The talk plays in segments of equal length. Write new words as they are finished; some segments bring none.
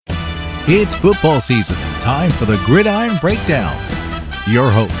It's football season, time for the Gridiron Breakdown. Your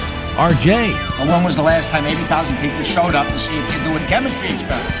hosts, RJ. Well, when was the last time 80,000 people showed up to see a kid doing chemistry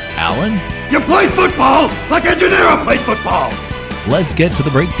experiments? Alan. You play football like a Gennaro played football. Let's get to the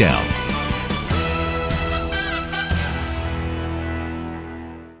breakdown.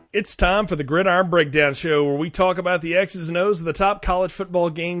 It's time for the Gridiron Breakdown Show, where we talk about the X's and O's of the top college football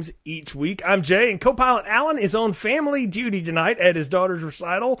games each week. I'm Jay, and co-pilot Alan is on family duty tonight at his daughter's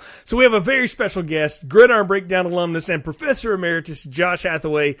recital. So we have a very special guest, Gridiron Breakdown alumnus and Professor Emeritus Josh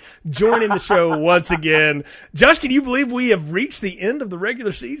Hathaway, joining the show once again. Josh, can you believe we have reached the end of the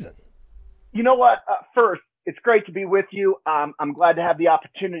regular season? You know what? First, it's great to be with you. I'm glad to have the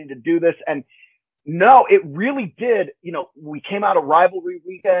opportunity to do this. And no, it really did. You know, we came out of rivalry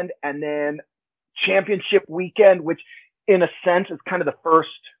weekend and then championship weekend, which in a sense is kind of the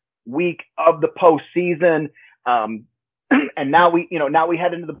first week of the postseason. And now we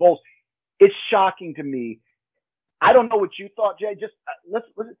head into the bowls. It's shocking to me. I don't know what you thought, Jay. Just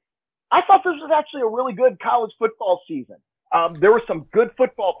I thought this was actually a really good college football season. There was some good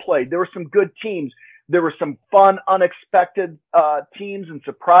football played. There were some good teams. There were some fun, unexpected teams and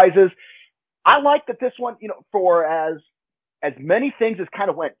surprises. I like that this one, for as many things as kind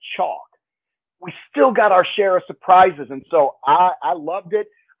of went chalk, we still got our share of surprises. And so I loved it.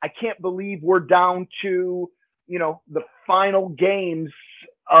 I can't believe we're down to, the final games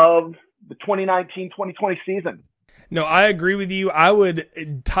of the 2019-2020 season. No, I agree with you. I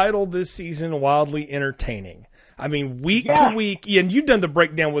would title this season wildly entertaining. I mean, week to week, and you've done the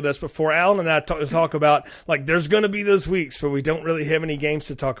breakdown with us before. Alan and I talk about, there's going to be those weeks where we don't really have any games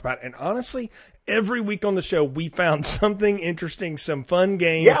to talk about. And honestly, every week on the show, we found something interesting, some fun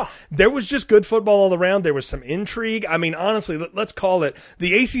games. Yeah. There was just good football all around. There was some intrigue. I mean, honestly, let's call it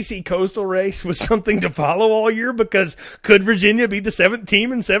the ACC Coastal Race was something to follow all year, because could Virginia be the seventh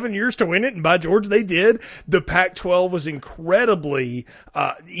team in 7 years to win it? And by George, they did. The Pac-12 was incredibly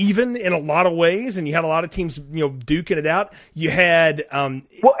even in a lot of ways, and you had a lot of teams, duking it out. You had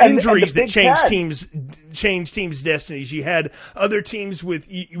injuries that changed teams' destinies. You had other teams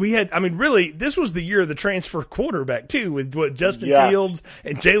really, this was the year of the transfer quarterback too, with what Justin Fields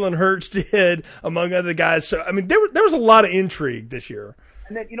and Jalen Hurts did, among other guys. So, I mean, there was a lot of intrigue this year.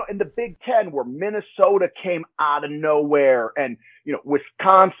 And then, in the Big Ten, where Minnesota came out of nowhere, and,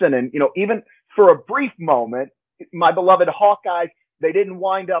 Wisconsin, and, even for a brief moment, my beloved Hawkeyes, they didn't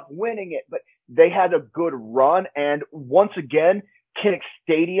wind up winning it, but they had a good run. And once again, Kinnick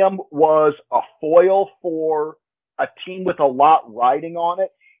Stadium was a foil for a team with a lot riding on it.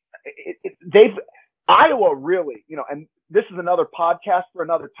 Iowa really, and this is another podcast for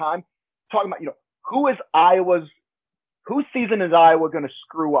another time, talking about, whose season is Iowa going to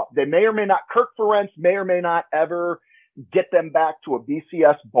screw up? They may or may not, Kirk Ferentz may or may not ever get them back to a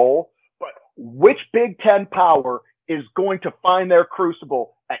BCS bowl, but which Big Ten power is going to find their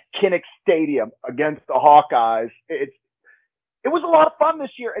crucible at Kinnick Stadium against the Hawkeyes? It was a lot of fun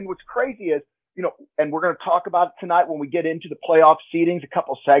this year. And what's crazy is, and we're going to talk about it tonight when we get into the playoff seedings a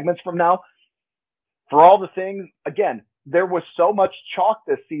couple segments from now. For all the things, again, there was so much chalk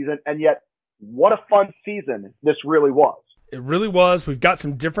this season, and yet what a fun season this really was. It really was. We've got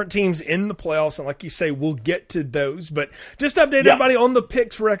some different teams in the playoffs, and like you say, we'll get to those. But just to update everybody on the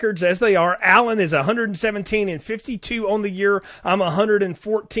picks records as they are. Alan is 117-52 on the year. I'm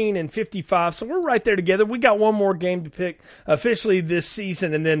 114-55, so we're right there together. We got one more game to pick officially this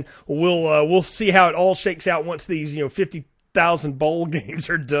season, and then we'll see how it all shakes out once these 50,000 bowl games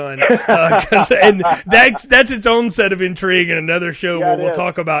are done, and that's its own set of intrigue and another show where we'll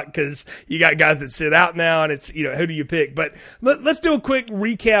talk about, because you got guys that sit out now, and it's who do you pick? But let's do a quick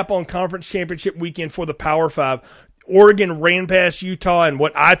recap on conference championship weekend for the Power Five. Oregon ran past Utah and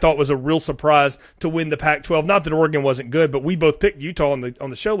what I thought was a real surprise to win the Pac-12. Not that Oregon wasn't good, but we both picked Utah on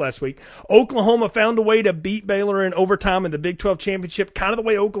the show last week. Oklahoma found a way to beat Baylor in overtime in the Big 12 championship, kind of the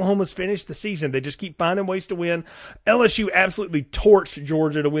way Oklahoma's finished the season. They just keep finding ways to win. LSU absolutely torched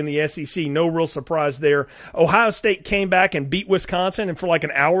Georgia to win the SEC. No real surprise there. Ohio State came back and beat Wisconsin, and for like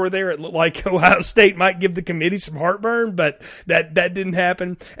an hour there, it looked like Ohio State might give the committee some heartburn, but that didn't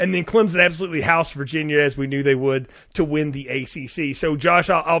happen. And then Clemson absolutely housed Virginia, as we knew they would, to win the ACC. So, Josh,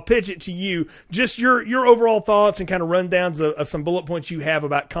 I'll pitch it to you. Just your overall thoughts and kind of rundowns of some bullet points you have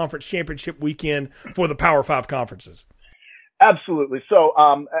about conference championship weekend for the Power Five conferences. Absolutely. So,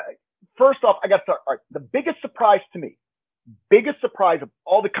 first off, I got to start. All right, the biggest surprise of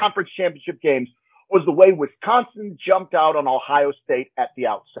all the conference championship games was the way Wisconsin jumped out on Ohio State at the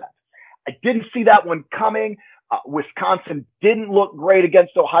outset. I didn't see that one coming. Wisconsin didn't look great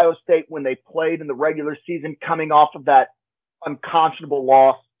against Ohio State when they played in the regular season, coming off of that unconscionable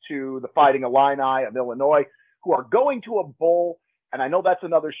loss to the Fighting Illini of Illinois, who are going to a bowl. And I know that's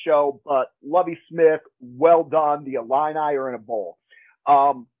another show, but Lovie Smith, well done. The Illini are in a bowl.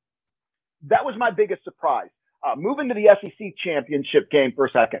 That was my biggest surprise. Moving to the SEC championship game for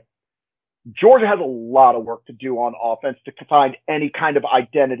a second. Georgia has a lot of work to do on offense to find any kind of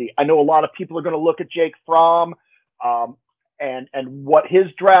identity. I know a lot of people are going to look at Jake Fromm, and what his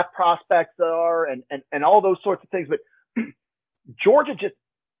draft prospects are and all those sorts of things. But Georgia just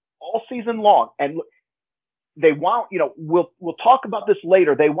all season long, and they wound, we'll talk about this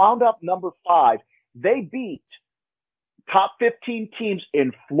later. They wound up number 5. They beat top 15 teams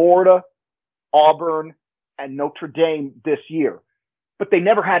in Florida, Auburn, and Notre Dame this year, but they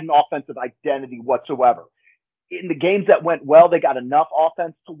never had an offensive identity whatsoever. In the games that went well, they got enough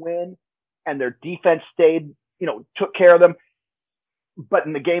offense to win, and their defense stayed, took care of them. But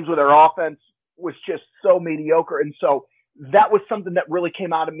in the games where their offense was just so mediocre. And so that was something that really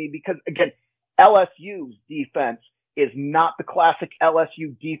came out of me because, again, LSU's defense is not the classic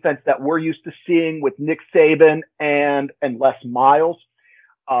LSU defense that we're used to seeing with Nick Saban and Les Miles.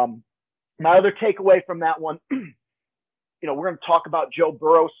 My other takeaway from that one, we're going to talk about Joe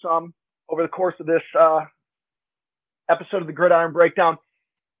Burrow some over the course of this episode of the Gridiron Breakdown.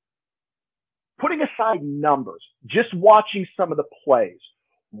 Putting aside numbers, just watching some of the plays,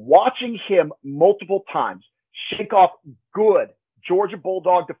 watching him multiple times shake off good Georgia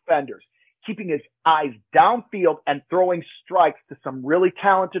Bulldog defenders, keeping his eyes downfield and throwing strikes to some really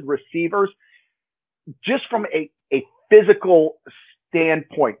talented receivers, just from a physical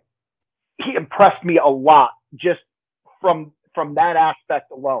standpoint, he impressed me a lot just from that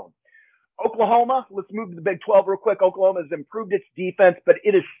aspect alone. Oklahoma, let's move to the Big 12 real quick. Oklahoma has improved its defense, but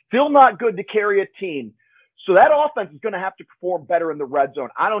it is still not good to carry a team. So that offense is going to have to perform better in the red zone.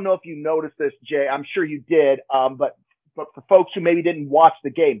 I don't know if you noticed this, Jay. I'm sure you did. But for folks who maybe didn't watch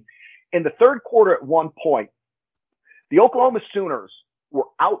the game, in the third quarter at one point, the Oklahoma Sooners were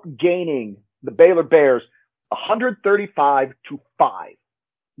outgaining the Baylor Bears 135 to 5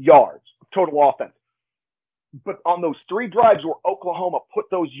 yards of total offense. But on those 3 drives where Oklahoma put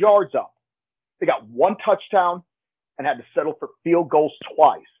those yards up, they got 1 touchdown and had to settle for field goals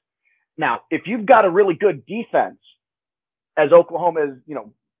twice. Now, if you've got a really good defense, as Oklahoma is,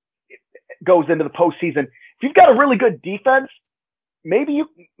 goes into the postseason, if you've got a really good defense, maybe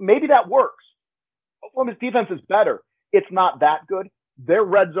that works. Oklahoma's defense is better. It's not that good. Their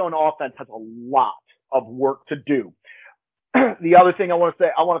red zone offense has a lot of work to do. The other thing I want to say,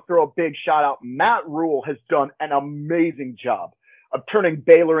 I want to throw a big shout out. Matt Rule has done an amazing job of turning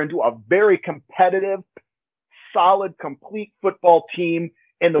Baylor into a very competitive, solid, complete football team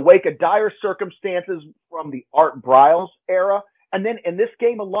in the wake of dire circumstances from the Art Briles era. And then in this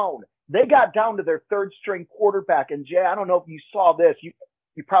game alone, they got down to their third string quarterback. And Jay, I don't know if you saw this.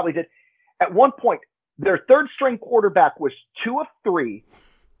 You probably did. At one point, their third string quarterback was 2 of 3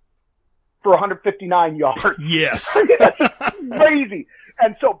 for 159 yards. Yes. That's crazy.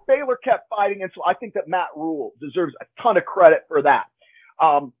 And so Baylor kept fighting. And so I think that Matt Rule deserves a ton of credit for that.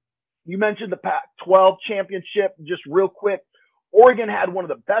 You mentioned the Pac-12 championship. Just real quick, Oregon had one of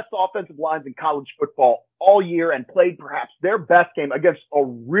the best offensive lines in college football all year and played perhaps their best game against a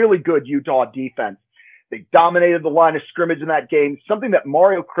really good Utah defense. They dominated the line of scrimmage in that game, something that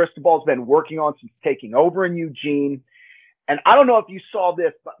Mario Cristobal has been working on since taking over in Eugene. And I don't know if you saw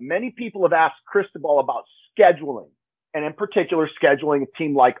this, but many people have asked Cristobal about scheduling, and in particular scheduling a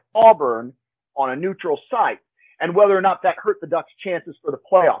team like Auburn on a neutral site, and whether or not that hurt the Ducks' chances for the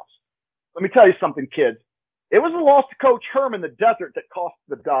playoffs. Let me tell you something, kids. It was the loss to Coach Herm in the desert that cost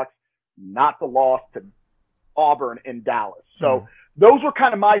the Ducks, not the loss to Auburn in Dallas. So those were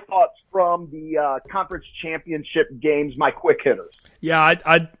kind of my thoughts from the conference championship games, my quick hitters. Yeah,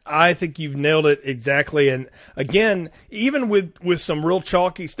 I think you've nailed it exactly. And again, even with some real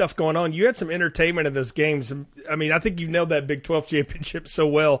chalky stuff going on, you had some entertainment in those games. I mean, I think you've nailed that Big 12 championship so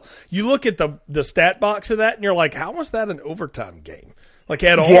well. You look at the stat box of that, and you're like, how was that an overtime game? Like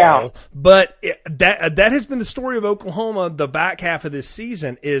at all. Yeah. But that has been the story of Oklahoma the back half of this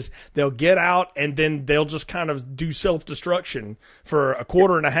season is they'll get out and then they'll just kind of do self-destruction for a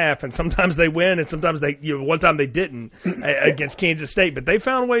quarter and a half, and sometimes they win and sometimes one time they didn't against Kansas State, but they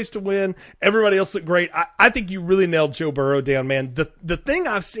found ways to win. Everybody else looked great. I think you really nailed Joe Burrow down, man. The thing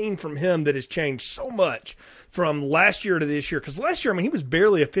I've seen from him that has changed so much from last year to this year, because last year, I mean, he was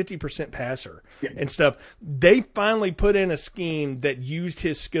barely a 50% passer and stuff. They finally put in a scheme that used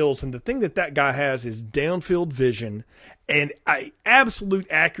his skills, and the thing that guy has is downfield vision and absolute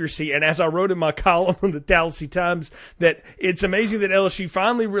accuracy. And as I wrote in my column in the Tallahassee Times, that it's amazing that LSU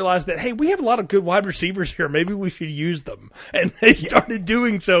finally realized that, hey, we have a lot of good wide receivers here. Maybe we should use them. And they started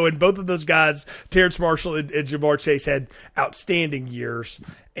doing so. And both of those guys, Terrence Marshall and Jamar Chase, had outstanding years.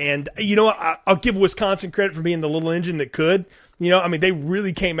 And, I'll give Wisconsin credit for being the little engine that could. They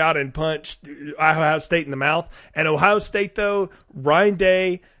really came out and punched Ohio State in the mouth. And Ohio State, though, Ryan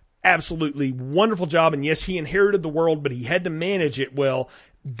Day, absolutely wonderful job. And yes, he inherited the world, but he had to manage it well.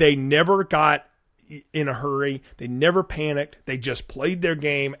 They never got in a hurry. They never panicked. They just played their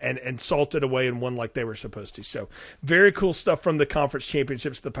game and salted away and won like they were supposed to. So very cool stuff from the conference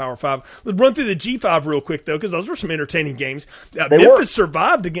championships, the Power Five. Let's run through the G5 real quick, though, because those were some entertaining games. Memphis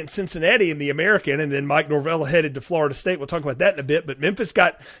survived against Cincinnati in the American, and then Mike Norvell headed to Florida State. We'll talk about that in a bit. But Memphis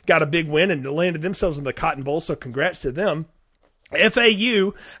got a big win and landed themselves in the Cotton Bowl, so congrats to them.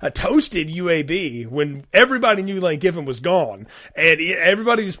 FAU toasted UAB when everybody knew Lane Kiffin was gone, and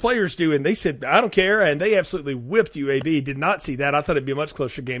everybody's players do, and they said, I don't care, and they absolutely whipped UAB. Did not see that. I thought it'd be a much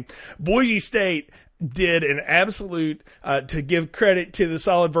closer game. Boise State did an absolute, to give credit to the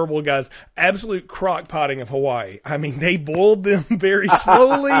Solid Verbal guys, absolute crock-potting of Hawaii. I mean, they boiled them very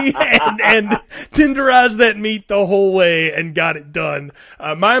slowly and tenderized that meat the whole way and got it done.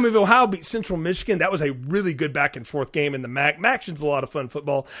 Miami of Ohio beat Central Michigan. That was a really good back-and-forth game in the MAC. MACtion's a lot of fun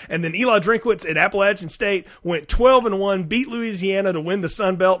football. And then Eli Drinkwitz at Appalachian State went 12-1, beat Louisiana to win the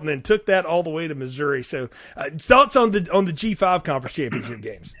Sun Belt, and then took that all the way to Missouri. So thoughts on the G5 Conference Championship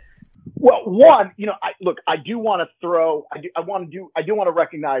games? Well, one, I do want to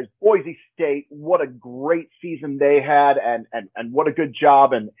recognize Boise State. What a great season they had, and what a good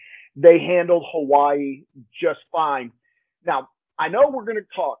job, and they handled Hawaii just fine. Now, I know we're going to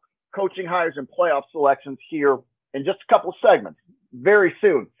talk coaching hires and playoff selections here in just a couple of segments very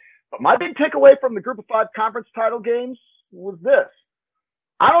soon. But my big takeaway from the Group of Five conference title games was this.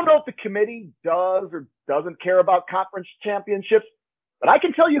 I don't know if the committee does or doesn't care about conference championships, but I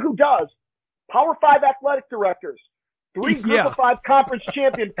can tell you who does. Power Five athletic directors. 3 Group of Five conference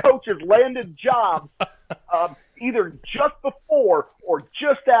champion coaches landed jobs either just before or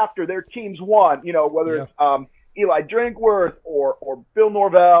just after their teams won. Whether it's Eli Drinkworth or Bill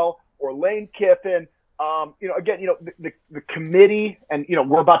Norvell or Lane Kiffin. The committee, and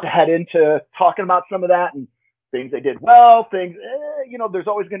we're about to head into talking about some of that and things they did well, things there's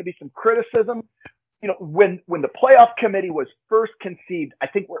always going to be some criticism. When the playoff committee was first conceived, I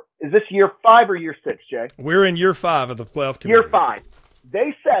think is this year 5 or year 6, Jay? We're in year 5 of the playoff committee. Year 5.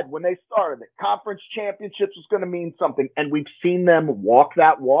 They said when they started that conference championships was going to mean something, and we've seen them walk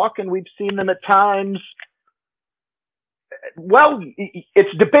that walk, and we've seen them at times. Well,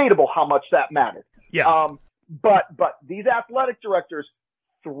 it's debatable how much that mattered. Yeah. But these athletic directors,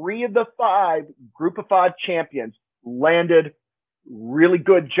 3 of the 5 Group of 5 champions landed really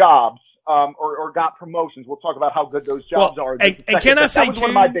good jobs. Or got promotions. We'll talk about how good those jobs are. And can I say, that was one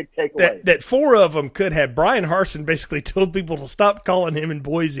of my big takeaways. That 4 of them could have. Brian Harsin basically told people to stop calling him in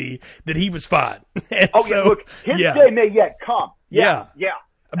Boise, that he was fine. Look, his day may yet come. Yeah.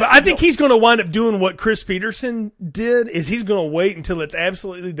 But I think he's going to wind up doing what Chris Peterson did, is he's going to wait until it's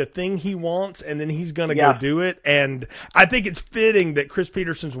absolutely the thing he wants, and then he's going to go do it. And I think it's fitting that Chris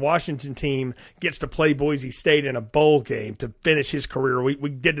Peterson's Washington team gets to play Boise State in a bowl game to finish his career. We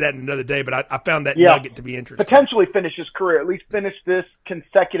get to that in another day, but I found that nugget to be interesting. Potentially finish his career, at least finish this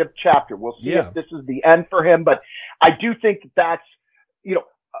consecutive chapter. We'll see if this is the end for him, but I do think that's,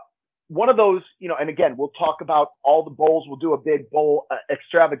 one of those, and again, we'll talk about all the bowls. We'll do a big bowl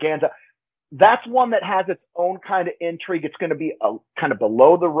extravaganza. That's one that has its own kind of intrigue. It's going to be a kind of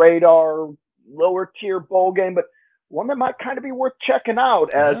below the radar, lower tier bowl game, but one that might kind of be worth checking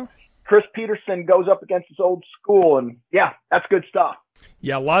out as Chris Peterson goes up against his old school. And that's good stuff.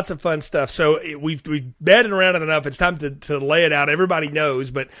 Yeah, lots of fun stuff. So we've batted around it enough. It's time to lay it out. Everybody knows,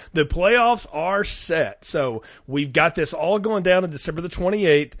 but the playoffs are set. So we've got this all going down on December the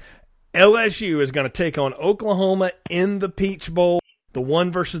 28th. LSU is going to take on Oklahoma in the Peach Bowl. The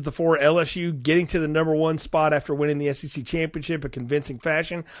 1 versus the 4, LSU getting to the number 1 spot after winning the SEC championship in convincing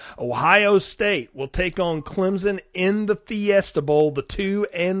fashion. Ohio State will take on Clemson in the Fiesta Bowl, the 2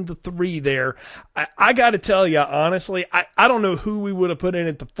 and the 3 there. I got to tell you, honestly, I don't know who we would have put in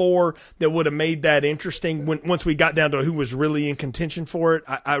at the 4 that would have made that interesting once we got down to who was really in contention for it.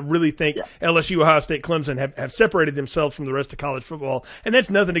 I really think LSU, Ohio State, Clemson have separated themselves from the rest of college football. And that's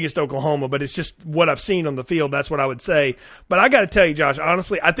nothing against Oklahoma, but it's just what I've seen on the field. That's what I would say. But I got to tell you, Josh,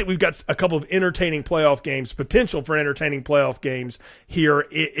 honestly, I think we've got a couple of entertaining playoff games, potential for entertaining playoff games here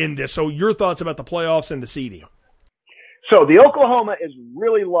in this. So your thoughts about the playoffs and the seeding? So the Oklahoma is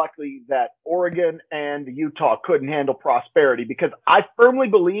really lucky that Oregon and Utah couldn't handle prosperity, because I firmly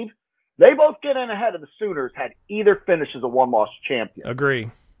believe they both get in ahead of the Sooners had either finished as a one-loss champion. Agree.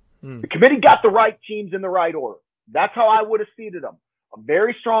 The committee got the right teams in the right order. That's how I would have seeded them. A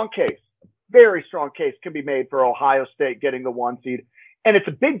very strong case can be made for Ohio State getting the 1 seed. And it's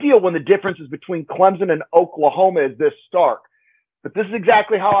a big deal when the differences between Clemson and Oklahoma is this stark. But this is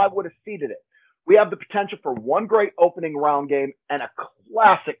exactly how I would have seeded it. We have the potential for one great opening round game and a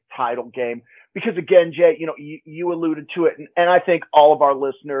classic title game. Because again, Jay, you alluded to it, and I think all of our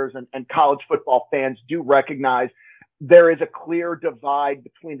listeners and college football fans do recognize there is a clear divide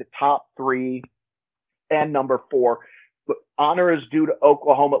between the top 3 and number 4. But honor is due to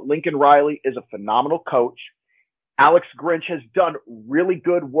Oklahoma. Lincoln Riley is a phenomenal coach. Alex Grinch has done really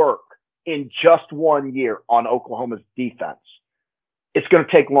good work in just 1 year on Oklahoma's defense. It's going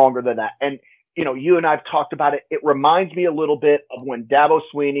to take longer than that. And, you and I have talked about it. It reminds me a little bit of when Dabo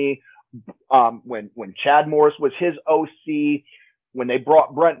Swinney, when Chad Morris was his OC, when they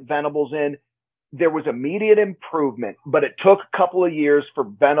brought Brent Venables in, there was immediate improvement, but it took a couple of years for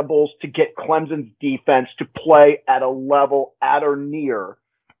Venables to get Clemson's defense to play at a level at or near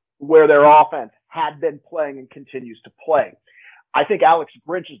where their offense had been playing and continues to play. I think Alex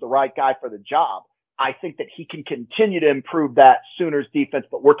Grinch is the right guy for the job. I think that he can continue to improve that Sooners defense,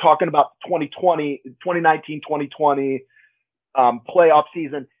 but we're talking about 2019-2020 playoff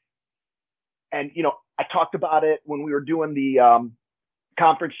season. And, I talked about it when we were doing the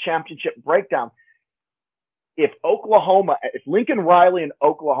conference championship breakdown. If Lincoln Riley and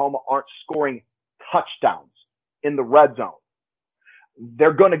Oklahoma aren't scoring touchdowns in the red zone,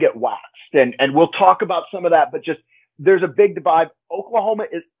 they're going to get waxed. And we'll talk about some of that, but just there's a big divide. Oklahoma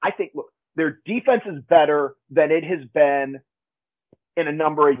is, I think, look, their defense is better than it has been in a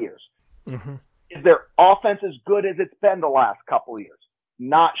number of years. Mm-hmm. Is their offense as good as it's been the last couple of years?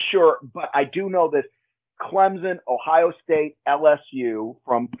 Not sure, but I do know this. Clemson, Ohio State, LSU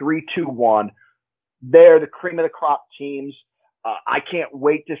from 3-2-1. They're the cream of the crop teams. I can't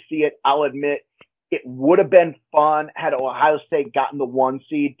wait to see it. I'll admit it would have been fun had Ohio State gotten the 1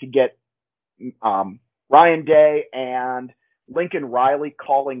 seed to get Ryan Day and Lincoln Riley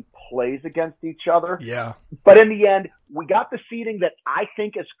calling plays against each other. Yeah. But in the end, we got the seeding that I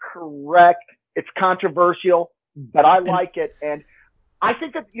think is correct. It's controversial, but I like it. And I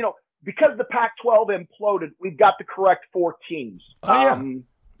think that, because the Pac-12 imploded, we've got the correct 4 teams. Oh, yeah.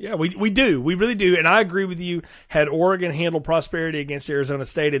 Yeah, we do. We really do. And I agree with you. Had Oregon handled prosperity against Arizona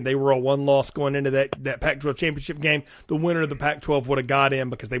State and they were a 1-loss going into that Pac-12 championship game, the winner of the Pac-12 would have got in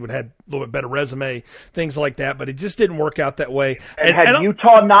because they would have had a little bit better resume, things like that. But it just didn't work out that way. And had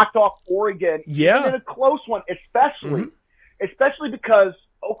Utah knocked off Oregon, yeah, in a close one, especially because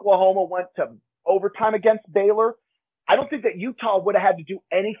Oklahoma went to overtime against Baylor, I don't think that Utah would have had to do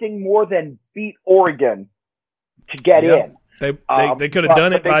anything more than beat Oregon to get in. They could have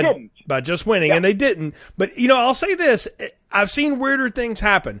done it by just winning, and they didn't. But, I'll say this. I've seen weirder things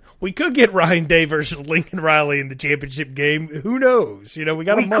happen. We could get Ryan Day versus Lincoln Riley in the championship game. Who knows? We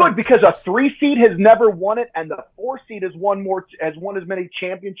could, because a 3 seed has never won it, and the 4 seed has won as many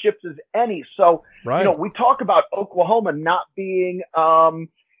championships as any. So, we talk about Oklahoma not being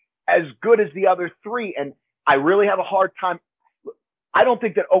as good as the other 3, and I really have a hard time. I don't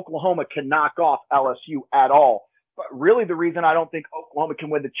think that Oklahoma can knock off LSU at all. But really the reason I don't think Oklahoma can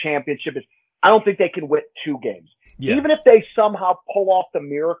win the championship is I don't think they can win 2 games. Yeah. Even if they somehow pull off the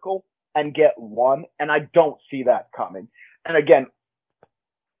miracle and get 1, and I don't see that coming. And again,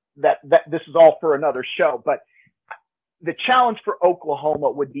 that this is all for another show, but the challenge for Oklahoma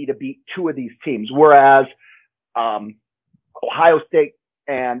would be to beat 2 of these teams, whereas Ohio State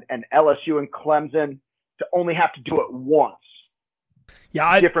and LSU and Clemson to only have to do it once.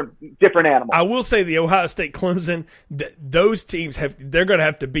 Yeah, different animal. I will say the Ohio State Clemson, those teams they're going to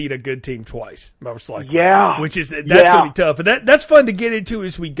have to beat a good team twice, most likely. Yeah, which is that's going to be tough. But that's fun to get into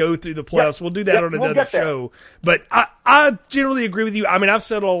as we go through the playoffs. We'll do that on another show. But I generally agree with you. I mean, I've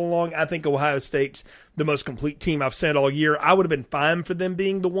said all along, I think Ohio State's the most complete team I've said all year. I would have been fine for them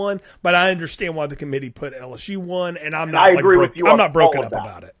being the 1, but I understand why the committee put LSU 1, and I'm not. I'm not broken up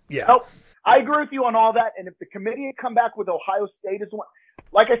about it. Yeah. Nope. I agree with you on all that. And if the committee had come back with Ohio State as 1,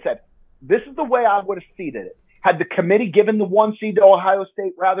 like I said, this is the way I would have seeded it. Had the committee given the 1 seed to Ohio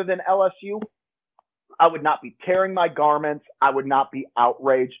State rather than LSU, I would not be tearing my garments. I would not be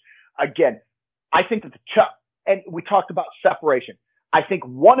outraged. Again, I think that and we talked about separation. I think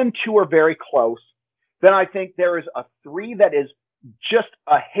 1 and 2 are very close. Then I think there is a 3 that is just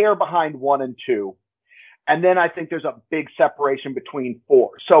a hair behind 1 and 2. And then I think there's a big separation between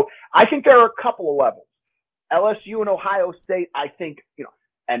 4. So I think there are a couple of levels. LSU and Ohio State, I think,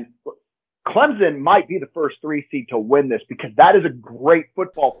 and Clemson might be the first 3 seed to win this because that is a great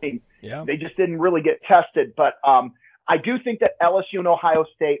football team. Yeah. They just didn't really get tested. But I do think that LSU and Ohio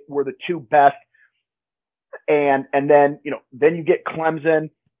State were the 2 best. And then, then you get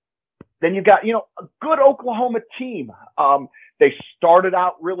Clemson. Then you got, a good Oklahoma team. They started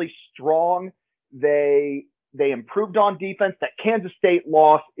out really strong. They improved on defense. That Kansas State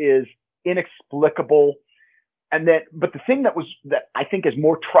loss is inexplicable. And then, but the thing that I think is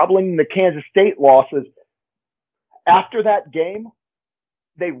more troubling than the Kansas State loss is after that game,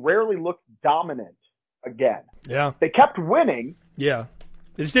 they rarely looked dominant again. Yeah. They kept winning. Yeah.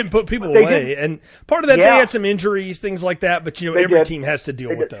 They just didn't put people away. And part of that, they had some injuries, things like that. But, every team has to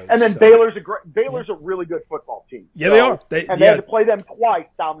deal with those. And then Baylor's a really good football team. Yeah, they are. They had to play them twice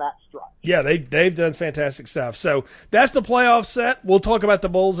down that stretch. Yeah, they've done fantastic stuff. So that's the playoff set. We'll talk about the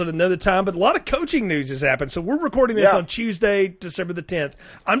bowls at another time. But a lot of coaching news has happened. So we're recording this on Tuesday, December the 10th.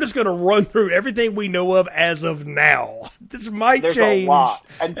 I'm just going to run through everything we know of as of now. This might change. There's a lot.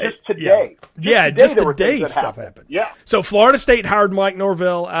 And just today. Just today stuff happened. Yeah. So Florida State hired Mike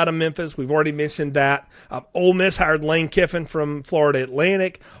Norvell out of Memphis. We've already mentioned that. Ole Miss hired Lane Kiffin from Florida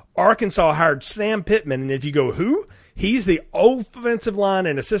Atlantic. Arkansas hired Sam Pittman. And if you go, who? He's the offensive line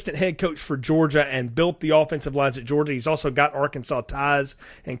and assistant head coach for Georgia and built the offensive lines at Georgia. He's also got Arkansas ties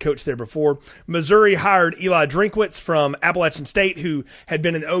and coached there before. Missouri hired Eli Drinkwitz from Appalachian State, who had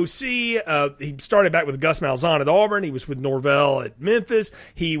been an OC. He started back with Gus Malzahn at Auburn. He was with Norvell at Memphis.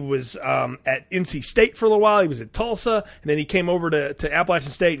 He was at NC State for a little while. He was at Tulsa, and then he came over to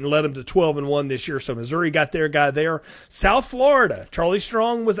Appalachian State and led them to 12-1 this year. So Missouri got their guy there. South Florida, Charlie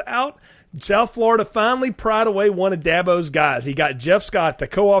Strong was out. South Florida finally pried away one of Dabo's guys. He got Jeff Scott, the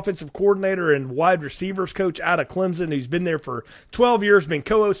co-offensive coordinator and wide receivers coach out of Clemson, who's been there for 12 years, been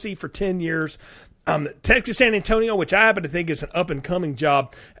co-OC for 10 years. Texas San Antonio, which I happen to think is an up-and-coming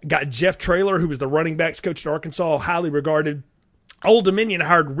job, got Jeff Traylor, who was the running backs coach at Arkansas, highly regarded. Old Dominion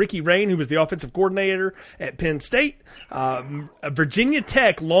hired Ricky Rain, who was the offensive coordinator at Penn State. Virginia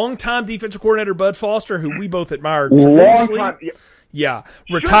Tech, longtime defensive coordinator Bud Foster, who we both admired tremendously. Long time. Yeah,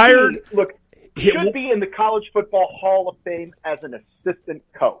 retired. Should be in the College Football Hall of Fame as an assistant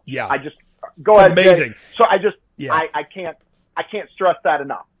coach. Yeah, Go ahead. Amazing. I can't stress that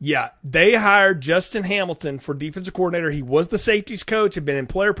enough. Yeah, they hired Justin Hamilton for defensive coordinator. He was the safeties coach, had been in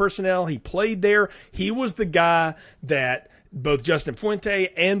player personnel. He played there. He was the guy that both Justin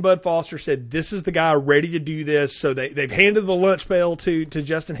Fuente and Bud Foster said, this is the guy ready to do this. So they've handed the lunch pail to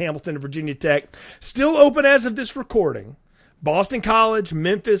Justin Hamilton of Virginia Tech. Still open as of this recording. Boston College,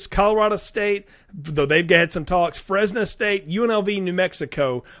 Memphis, Colorado State, though they've had some talks, Fresno State, UNLV, New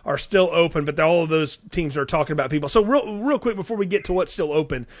Mexico are still open, but all of those teams are talking about people. So real quick before we get to what's still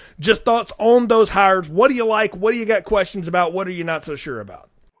open, just thoughts on those hires. What do you like? What do you got questions about? What are you not so sure about?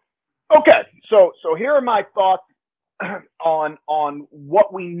 Okay, so here are my thoughts on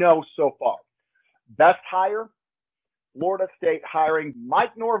what we know so far. Best hire, Florida State hiring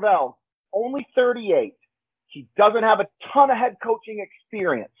Mike Norvell, only 38. He doesn't have a ton of head coaching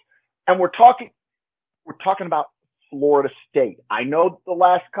experience. And we're talking about Florida State. I know the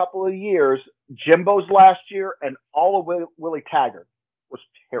last couple of years, Jimbo's last year and all of Willie Taggart was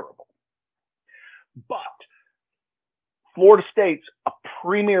terrible. But Florida State's a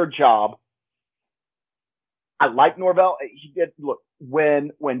premier job. I like Norvell. He did look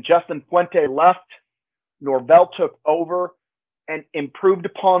when Justin Fuente left, Norvell took over and improved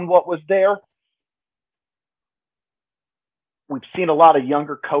upon what was there. We've seen a lot of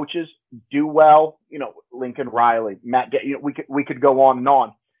younger coaches do well, Lincoln Riley, Matt, we could go on and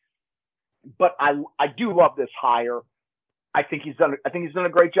on. But I do love this hire. I think he's done a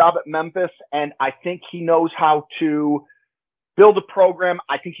great job at Memphis, and I think he knows how to build a program.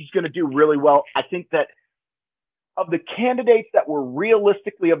 I think he's going to do really well. I think that of the candidates that were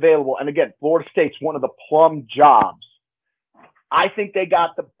realistically available, and again, Florida State's one of the plum jobs, I think they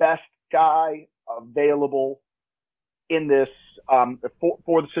got the best guy available in this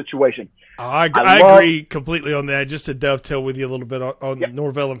for the situation. I agree completely on that. Just to dovetail with you a little bit on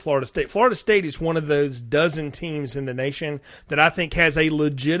Norvell and Florida State. Florida State is one of those dozen teams in the nation that I think has a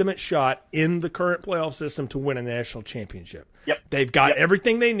legitimate shot in the current playoff system to win a national championship. Yep. They've got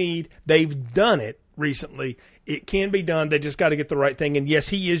everything they need. They've done it recently. It can be done. They just got to get the right thing. And yes,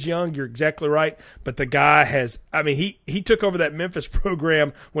 he is young. You're exactly right. But the guy has, he took over that Memphis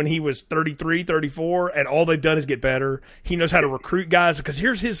program when he was 33, 34, and all they've done is get better. He knows how to recruit guys, because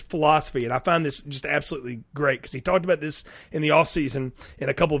here's his philosophy. And I find this just absolutely great, because he talked about this in the offseason in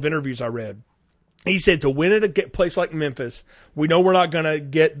a couple of interviews I read. He said, to win at a place like Memphis, we know we're not going to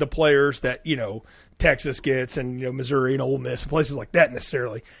get the players that, Texas gets and, Missouri and Ole Miss and places like that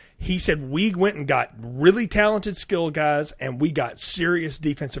necessarily. He said we went and got really talented skill guys and we got serious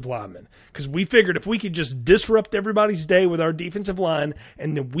defensive linemen because we figured if we could just disrupt everybody's day with our defensive line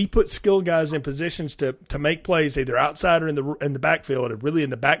and then we put skill guys in positions to make plays either outside or in the backfield or really in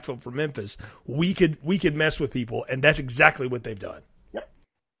the backfield for Memphis, we could mess with people, and that's exactly what they've done. Yep.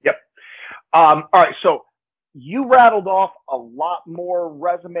 All right, so you rattled off a lot more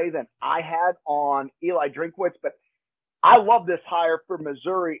resume than I had on Eli Drinkwitz, but I love this hire for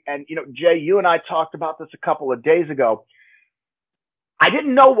Missouri. And, Jay, you and I talked about this a couple of days ago. I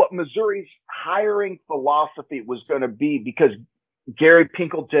didn't know what Missouri's hiring philosophy was going to be because Gary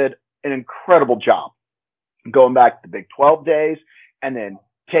Pinkel did an incredible job going back to the Big 12 days and then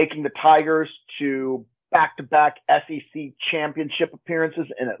taking the Tigers to back-to-back SEC championship appearances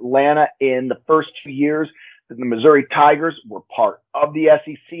in Atlanta in the first 2 years that the Missouri Tigers were part of the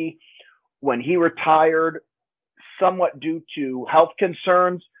SEC. When he retired, somewhat due to health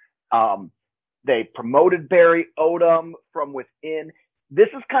concerns, they promoted Barry Odom from within. This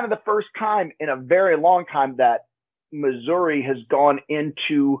is kind of the first time in a very long time that Missouri has gone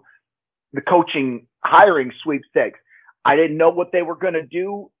into the coaching hiring sweepstakes. I didn't know what they were going to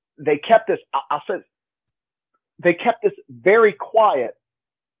do. They kept this, they kept this very quiet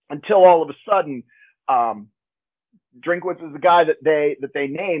until all of a sudden, Drinkwitz is the guy that they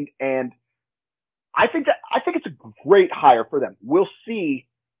named, and I think it's a great hire for them. We'll see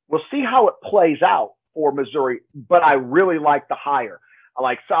how it plays out for Missouri, but I really like the hire. I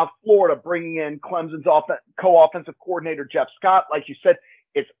like South Florida bringing in Clemson's co-offensive coordinator Jeff Scott. Like you said,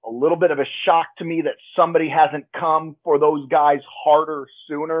 it's a little bit of a shock to me that somebody hasn't come for those guys harder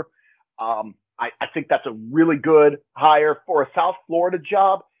sooner. I think that's a really good hire for a South Florida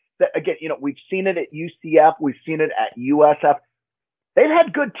job. That again, we've seen it at UCF, we've seen it at USF. They've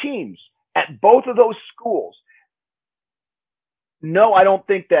had good teams at both of those schools. No, I don't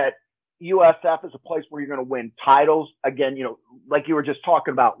think that USF is a place where you're going to win titles. Again, like you were just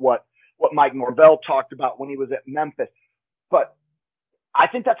talking about what Mike Norvell talked about when he was at Memphis. But I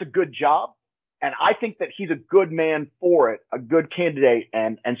think that's a good job. And I think that he's a good man for it, a good candidate.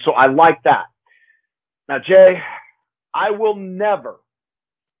 And so I like that. Now, Jay, I will never,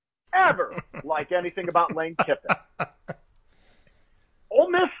 ever like anything about Lane Kiffin. Ole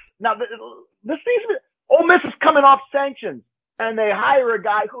Miss, now this season, Ole Miss is coming off sanctions, and they hire a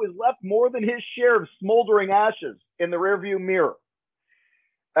guy who has left more than his share of smoldering ashes in the rearview mirror.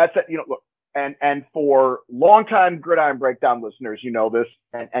 That's it. Look, and for longtime Gridiron Breakdown listeners, this,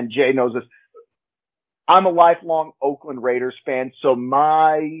 and Jay knows this. I'm a lifelong Oakland Raiders fan, so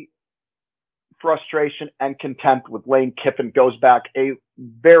my frustration and contempt with Lane Kiffin goes back a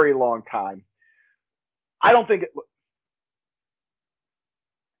very long time. I won't say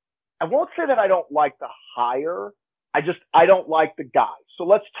that I don't like the hire. I don't like the guy. So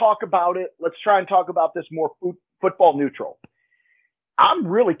let's talk about it. Let's try and talk about this more football neutral. I'm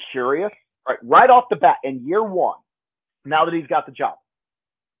really curious, right off the bat in year one, now that he's got the job,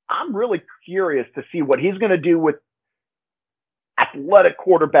 I'm really curious to see what he's going to do with athletic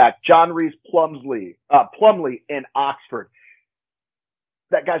quarterback John Reese Plumlee in Oxford.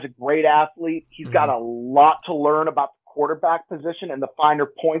 That guy's a great athlete. He's got a lot to learn about the quarterback position and the finer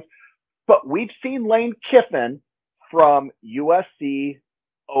points. But we've seen Lane Kiffin from USC,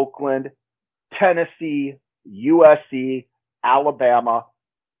 Oakland, Tennessee, USC, Alabama,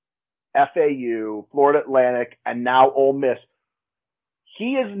 FAU, Florida Atlantic, and now Ole Miss.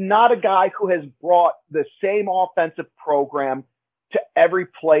 He is not a guy who has brought the same offensive program to every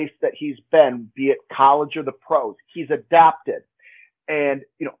place that he's been, be it college or the pros. He's adapted. And,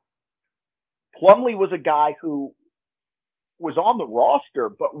 Plumlee was a guy who was on the roster,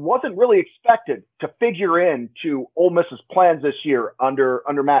 but wasn't really expected to figure into Ole Miss's plans this year under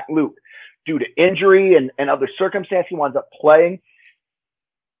Matt Luke. Due to injury and other circumstances, he winds up playing.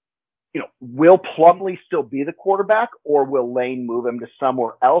 Will Plumlee still be the quarterback, or will Lane move him to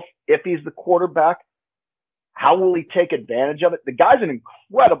somewhere else? If he's the quarterback, how will he take advantage of it? The guy's an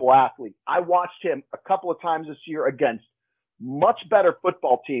incredible athlete. I watched him a couple of times this year against much better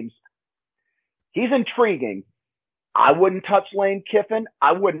football teams. He's intriguing. I wouldn't touch Lane Kiffin.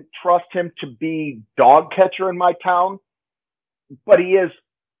 I wouldn't trust him to be dog catcher in my town, but he's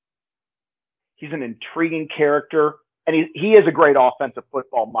an intriguing character, and he is a great offensive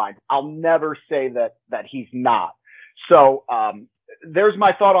football mind. I'll never say that he's not. So there's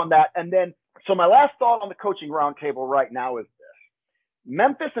my thought on that. And then, so my last thought on the coaching roundtable right now is this.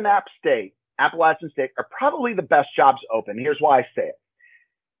 Memphis and Appalachian State are probably the best jobs open. Here's why I say it.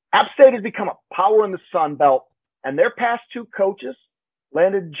 App State has become a power in the Sun Belt, and their past two coaches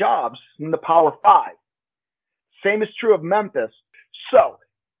landed jobs in the Power Five. Same is true of Memphis. So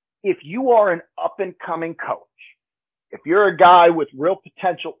if you are an up-and-coming coach, if you're a guy with real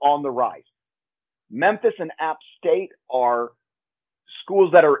potential on the rise, Memphis and App State are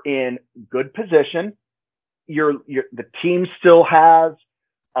schools that are in good position. The team still has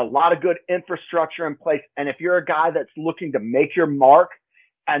a lot of good infrastructure in place. And if you're a guy that's looking to make your mark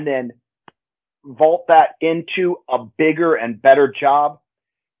and then vault that into a bigger and better job,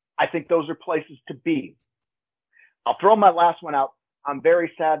 I think those are places to be. I'll throw my last one out. I'm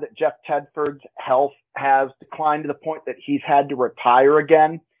very sad that Jeff Tedford's health has declined to the point that he's had to retire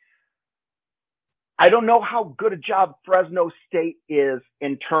again. I don't know how good a job Fresno State is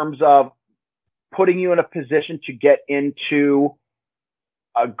in terms of putting you in a position to get into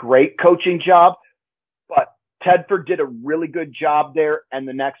a great coaching job, but Tedford did a really good job there, and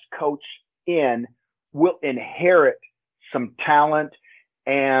the next coach in will inherit some talent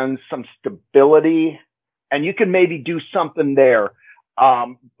and some stability, and you can maybe do something there.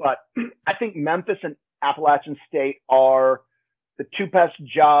 But I think Memphis and Appalachian State are the two best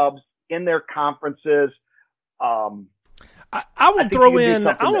jobs in their conferences. I will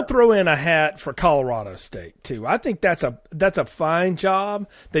throw in a hat for Colorado State too. I think that's a fine job.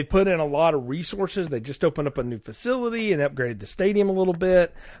 They put in a lot of resources. They just opened up a new facility and upgraded the stadium a little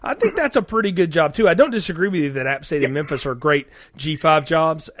bit. I think that's a pretty good job too. I don't disagree with you that App State and Memphis are great G5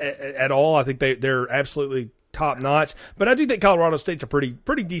 jobs at all. I think they're absolutely top notch. But I do think Colorado State's a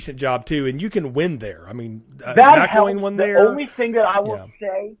pretty decent job too, and you can win there. I mean, McElwain won there. The only thing that I will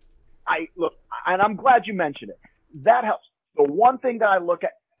say, and I'm glad you mentioned it. That helps. The one thing that I look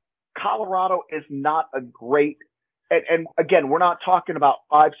at, Colorado is not a great, and again, we're not talking about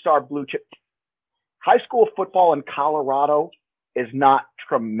 5-star blue chip. High school football in Colorado is not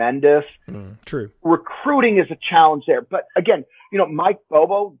tremendous. True. Recruiting is a challenge there. But again, Mike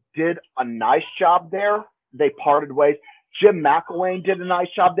Bobo did a nice job there. They parted ways. Jim McElwain did a nice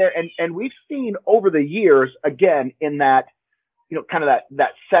job there. And we've seen over the years, again, in that, kind of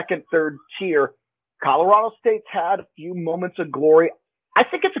that second, third tier, Colorado State's had a few moments of glory. I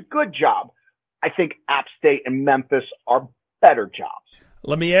think it's a good job. I think App State and Memphis are better jobs.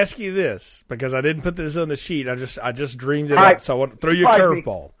 Let me ask you this, because I didn't put this on the sheet. I just dreamed it up. So I want to throw you a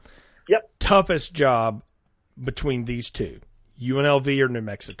curveball. Yep. Toughest job between these two, UNLV or New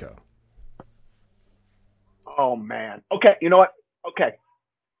Mexico? Oh, man. Okay, you know what? Okay.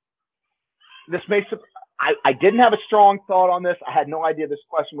 This may I didn't have a strong thought on this. I had no idea this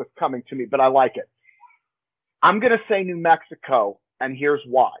question was coming to me, but I like it. I'm going to say New Mexico, and here's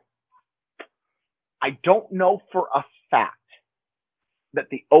why. I don't know for a fact that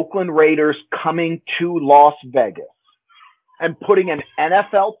the Oakland Raiders coming to Las Vegas and putting an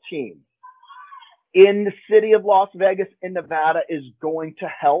NFL team in the city of Las Vegas in Nevada is going to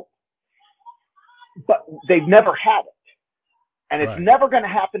help, but they've never had it. And it's never going to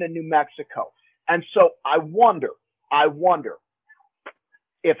happen in New Mexico. And so I wonder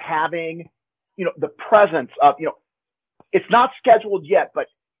if having, the presence of, it's not scheduled yet, but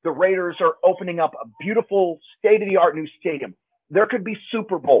the Raiders are opening up a beautiful state-of-the-art new stadium. There could be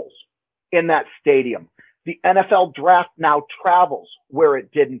Super Bowls in that stadium. The NFL draft now travels where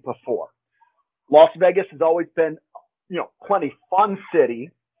it didn't before. Las Vegas has always been, plenty fun city,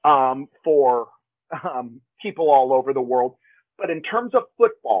 for, people all over the world. But in terms of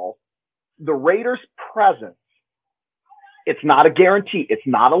football, the Raiders' presence, it's not a guarantee. It's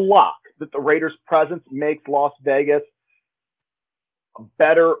not a lock that the Raiders' presence makes Las Vegas a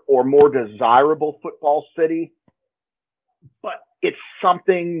better or more desirable football city. But it's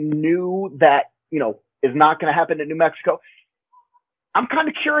something new that, is not going to happen in New Mexico. I'm kind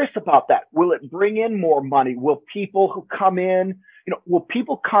of curious about that. Will it bring in more money? Will people who come in,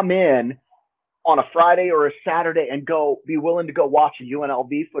 on a Friday or a Saturday and be willing to go watch a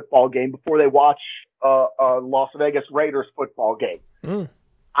UNLV football game before they watch a Las Vegas Raiders football game?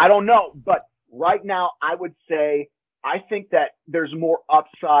 I don't know, but right now I would say I think that there's more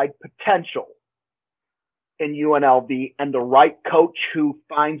upside potential in UNLV, and the right coach who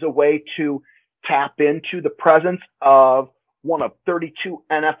finds a way to tap into the presence of one of 32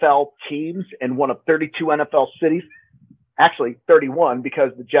 NFL teams and one of 32 NFL cities. Actually 31, because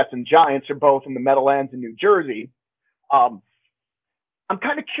the Jets and Giants are both in the Meadowlands in New Jersey. I'm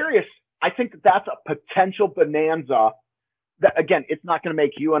kind of curious. I think that's a potential bonanza that, again, it's not going to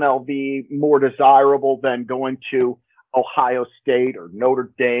make UNLV more desirable than going to Ohio State or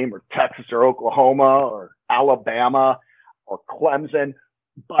Notre Dame or Texas or Oklahoma or Alabama or Clemson.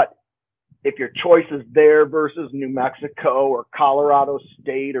 But if your choice is there versus New Mexico or Colorado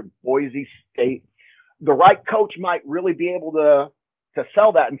State or Boise State, the right coach might really be able to to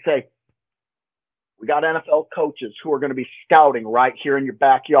sell that and say, we got NFL coaches who are going to be scouting right here in your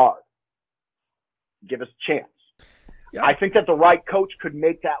backyard. Give us a chance. Yeah. I think that the right coach could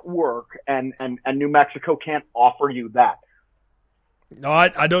make that work, and New Mexico can't offer you that. No,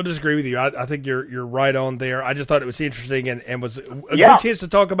 I don't disagree with you. I think you're right on there. I just thought it was interesting and was a good chance to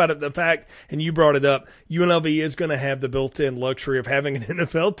talk about it. The fact, and you brought it up, UNLV is going to have the built-in luxury of having an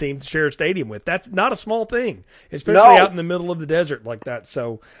NFL team to share a stadium with. That's not a small thing, especially out in the middle of the desert like that.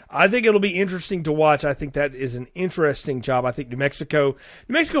 So I think it'll be interesting to watch. I think that is an interesting job. I think New Mexico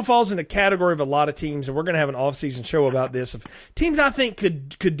falls in a category of a lot of teams, and we're going to have an off-season show about this, of teams I think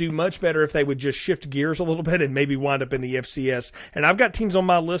could do much better if they would just shift gears a little bit and maybe wind up in the FCS. And I've got teams on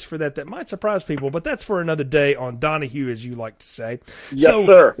my list for that might surprise people, but that's for another day on Donahue, as you like to say. Yes,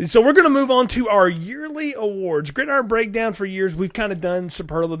 sir. So we're going to move on to our yearly awards. Gridiron Breakdown, for years, we've kind of done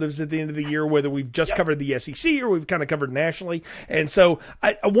superlatives at the end of the year, whether we've just covered the SEC or we've kind of covered nationally. And so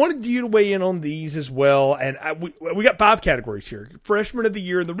I wanted you to weigh in on these as well. And we got 5 categories here. Freshman of the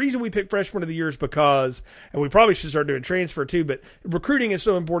Year. And the reason we picked Freshman of the Year is because, and we probably should start doing transfer too, but recruiting is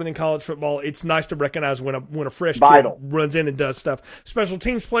so important in college football. It's nice to recognize when a fresh kid runs in and does stuff. Special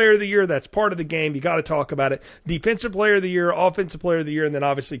Teams Player of the Year, that's part of the game. You got to talk about it. Defensive Player of the Year, Offensive Player of the Year, and then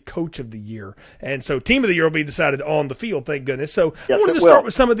obviously Coach of the Year. And so Team of the Year will be decided on the field, thank goodness. So I wanted to start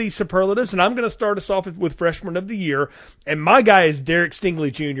with some of these superlatives, and I'm going to start us off with Freshman of the Year. And my guy is Derek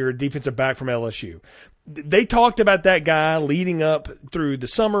Stingley Jr., defensive back from LSU. They talked about that guy leading up through the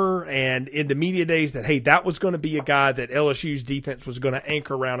summer and into media days that, hey, that was going to be a guy that LSU's defense was going to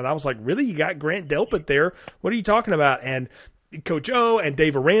anchor around. And I was like, really? You got Grant Delpit there? What are you talking about? And Coach O and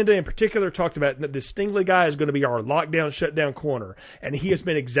Dave Aranda in particular talked about this Stingley guy is going to be our lockdown, shutdown corner. And he has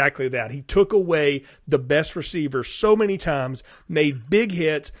been exactly that. He took away the best receiver so many times, made big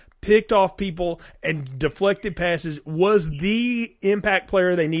hits, picked off people, and deflected passes, was the impact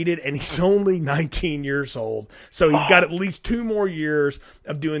player they needed, and he's only 19 years old. So he's got at least 2 more years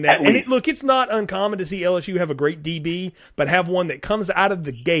of doing that. And it's not uncommon to see LSU have a great DB, but have one that comes out of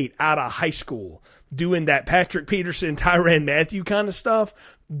the gate, out of high school, doing that Patrick Peterson, Tyrann Mathieu kind of stuff.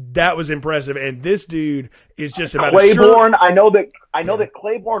 That was impressive. And this dude is just about Claiborne. I know that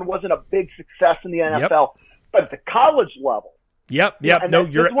Claiborne wasn't a big success in the NFL, but at the college level. Yep. No,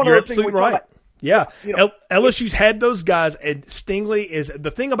 you're absolutely right. Yeah. LSU's had those guys, and Stingley is –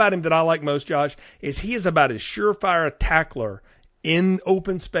 the thing about him that I like most, Josh, is he is about as surefire a tackler in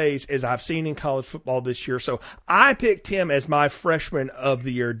open space as I've seen in college football this year. So I picked him as my Freshman of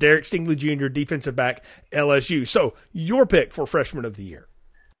the Year, Derek Stingley Jr., defensive back, LSU. So your pick for Freshman of the Year.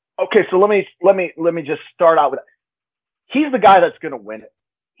 Okay, so let me just start out with it. He's the guy that's going to win it.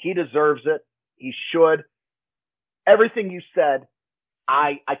 He deserves it. He should. Everything you said,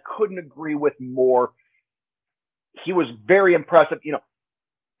 I couldn't agree with more. He was very impressive,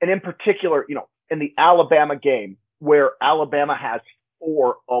 and in particular, in the Alabama game, where Alabama has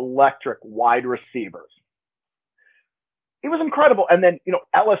 4 electric wide receivers. It was incredible. And then,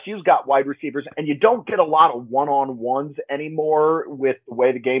 LSU's got wide receivers, and you don't get a lot of one-on-ones anymore with the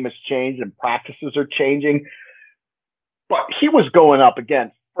way the game has changed and practices are changing. But he was going up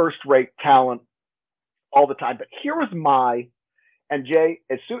against first-rate talent all the time. But here was and Jay,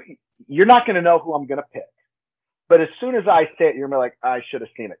 you're not going to know who I'm going to pick. But as soon as I say it, you're going to be like, I should have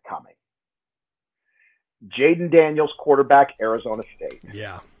seen it coming. Jaden Daniels, quarterback, Arizona State.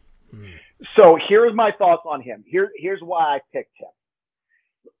 Yeah. So here's my thoughts on him. Here's why I picked him.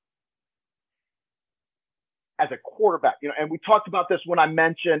 As a quarterback, and we talked about this when I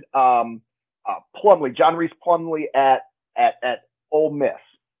mentioned Plumlee, John Reese Plumlee at Ole Miss.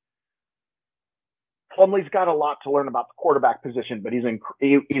 Plumlee's got a lot to learn about the quarterback position, but he's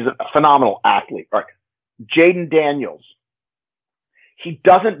a phenomenal athlete. All right. Jaden Daniels, he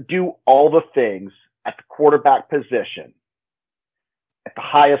doesn't do all the things at the quarterback position at the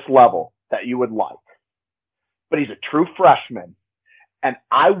highest level that you would like. But he's a true freshman. And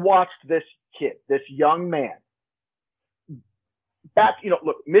I watched this kid, this young man.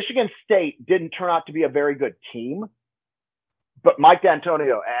 Look, Michigan State didn't turn out to be a very good team, but Mark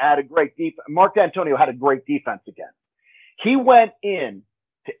D'Antonio had a great defense again. He went in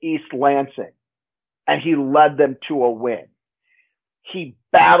to East Lansing and he led them to a win. He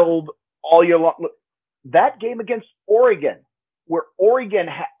battled all year long. Look, that game against Oregon, where Oregon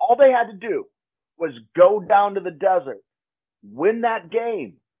all they had to do was go down to the desert, win that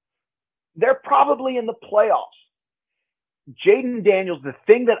game. They're probably in the playoffs. Jaden Daniels, the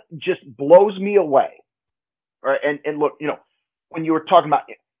thing that just blows me away, right? And look, when you were talking about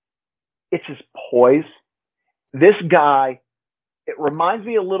it's his poise. This guy, it reminds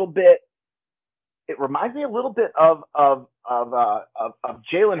me a little bit of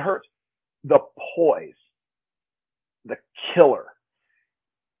Jalen Hurts, the poise, the killer,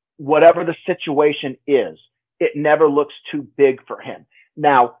 whatever the situation is, it never looks too big for him.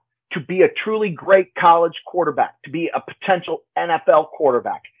 Now, to be a truly great college quarterback, to be a potential NFL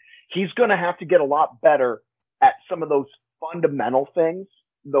quarterback, he's going to have to get a lot better at some of those fundamental things,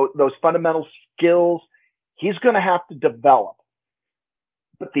 those fundamental skills. He's going to have to develop.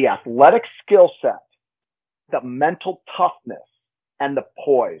 But the athletic skill set, the mental toughness, and the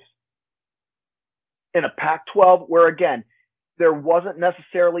poise in a Pac-12 where, again, there wasn't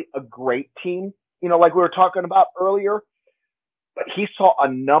necessarily a great team, like we were talking about earlier, but he saw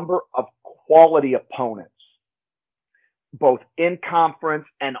a number of quality opponents, both in conference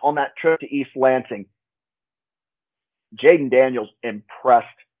and on that trip to East Lansing. Jayden Daniels impressed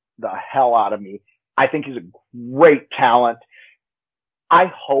the hell out of me. I think he's a great talent. I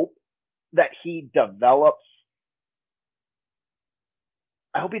hope that he develops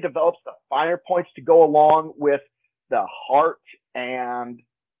the finer points to go along with the heart and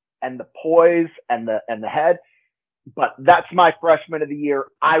the poise and the head. But that's my freshman of the year.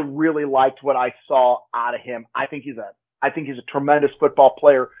 I really liked what I saw out of him. I think he's a tremendous football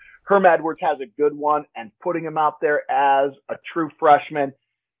player. Herm Edwards has a good one, and putting him out there as a true freshman,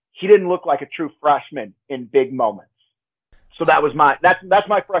 he didn't look like a true freshman in big moments. So that's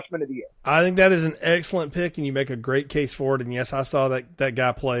my freshman of the year. I think that is an excellent pick, and you make a great case for it. And yes, I saw that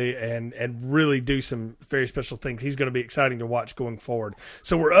guy play and really do some very special things. He's going to be exciting to watch going forward.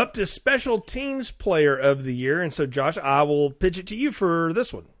 So we're up to special teams player of the year. And so, Josh, I will pitch it to you for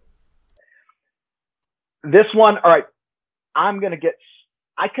this one. This one, all right,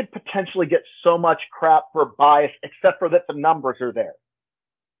 I could potentially get so much crap for bias, except for that the numbers are there.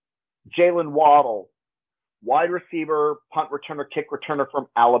 Jalen Waddle, wide receiver, punt returner, kick returner from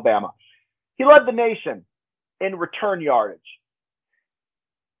Alabama. He led the nation in return yardage.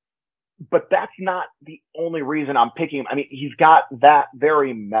 But that's not the only reason I'm picking him. I mean, he's got that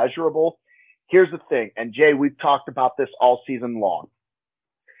very measurable. Here's the thing, and Jay, we've talked about this all season long.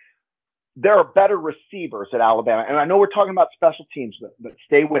 There are better receivers at Alabama, and I know we're talking about special teams, but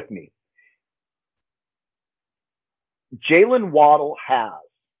stay with me. Jalen Waddle has,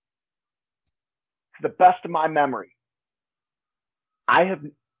 to the best of my memory, I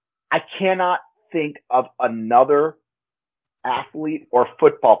cannot think of another athlete or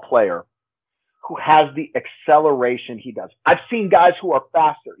football player who has the acceleration he does. I've seen guys who are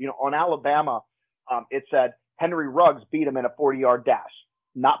faster. On Alabama, it said Henry Ruggs beat him in a 40-yard dash.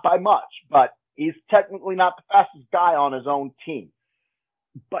 Not by much, but he's technically not the fastest guy on his own team.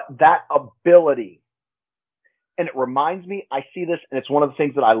 But that ability, and it reminds me, I see this, and it's one of the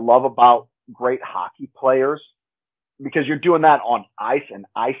things that I love about great hockey players, because you're doing that on ice and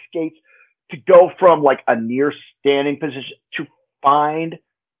ice skates, to go from like a near standing position to find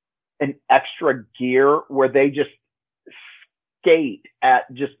an extra gear where they just skate at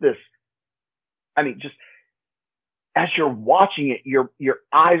just this. I mean, just as you're watching it, your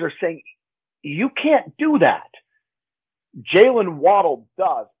eyes are saying, you can't do that. Jalen Waddle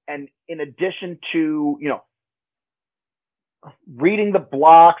does. And in addition to, reading the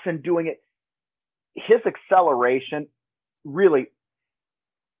blocks and doing it, his acceleration really,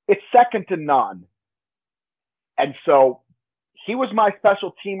 it's second to none. And so he was my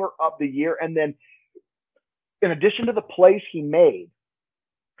special teamer of the year. And then in addition to the plays he made,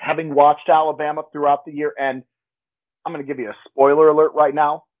 having watched Alabama throughout the year, and I'm going to give you a spoiler alert right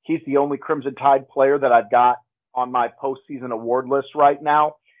now. He's the only Crimson Tide player that I've got on my postseason award list right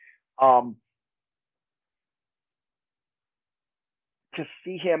now. To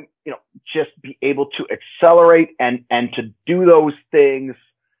see him, just be able to accelerate and to do those things.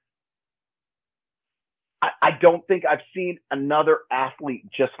 I don't think I've seen another athlete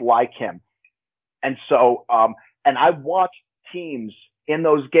just like him. And so, and I watched teams in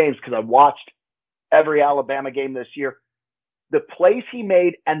those games because I watched every Alabama game this year. The plays he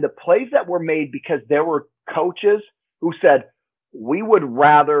made and the plays that were made because there were coaches who said, we would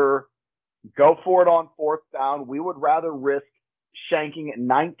rather go for it on fourth down. We would rather risk shanking a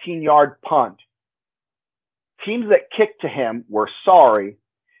 19-yard punt. Teams that kicked to him were sorry,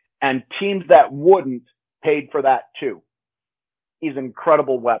 and teams that wouldn't paid for that too. He's an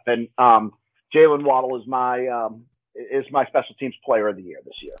incredible weapon. Jalen Waddle is my special teams player of the year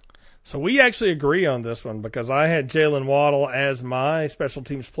this year. So we actually agree on this one because I had Jalen Waddle as my special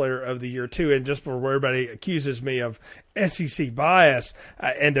teams player of the year too. And just for where everybody accuses me of SEC bias,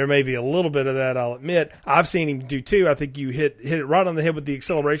 and there may be a little bit of that, I'll admit, I've seen him do too. I think you hit it right on the head with the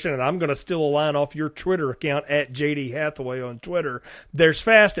acceleration, and I'm going to steal a line off your Twitter account at JD Hathaway on Twitter. There's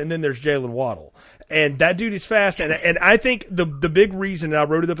fast, and then there's Jalen Waddle. And that dude is fast. And I think the big reason, and I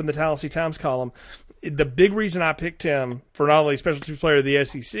wrote it up in the Tallahassee Times column, the big reason I picked him for not only special teams player of the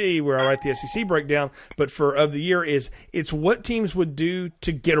SEC, where I write the SEC breakdown, but for of the year is it's what teams would do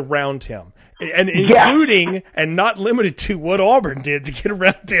to get around him. And including and not limited to what Auburn did to get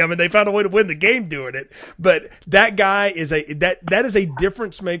around him, and they found a way to win the game doing it. But that guy is that is a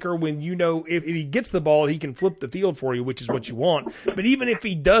difference maker when you know if he gets the ball, he can flip the field for you, which is what you want. But even if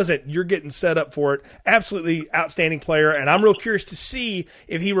he doesn't, you're getting set up for it. Absolutely outstanding player, and I'm real curious to see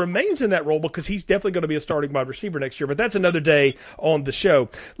if he remains in that role because he's definitely going to be a starting wide receiver next year. But that's another day on the show.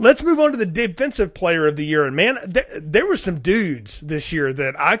 Let's move on to the defensive player of the year. And man, there were some dudes this year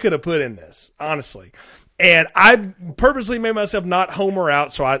that I could have put in this. Honestly. And I purposely made myself not homer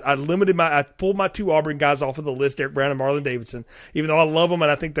out, so I pulled my two Auburn guys off of the list, Derek Brown and Marlon Davidson, even though I love them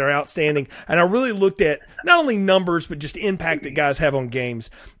and I think they're outstanding. And I really looked at not only numbers, but just impact that guys have on games.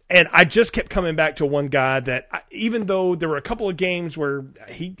 And I just kept coming back to one guy that, even though there were a couple of games where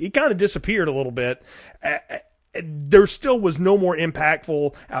he kind of disappeared a little bit, there still was no more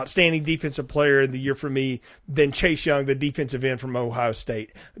impactful, outstanding defensive player of the year for me than Chase Young, the defensive end from Ohio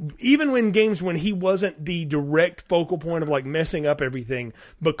State. Even when games when he wasn't the direct focal point of like messing up everything,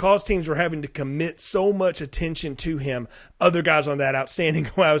 because teams were having to commit so much attention to him, other guys on that outstanding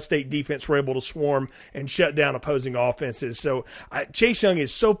Ohio State defense were able to swarm and shut down opposing offenses. So Chase Young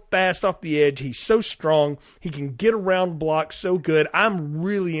is so fast off the edge. He's so strong. He can get around blocks so good. I'm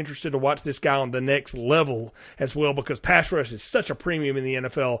really interested to watch this guy on the next level as well, because pass rush is such a premium in the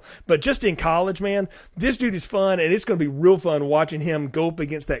NFL. But just in college, man, this dude is fun, and it's going to be real fun watching him go up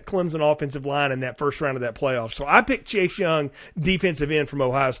against that Clemson offensive line in that first round of that playoff. So I picked Chase Young, defensive end from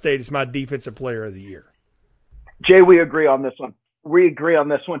Ohio State, as my defensive player of the year. Jay, we agree on this one.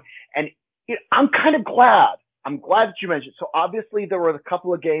 And I'm kind of glad. I'm glad that you mentioned. So obviously there were a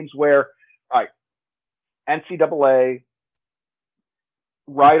couple of games where, all right, NCAA,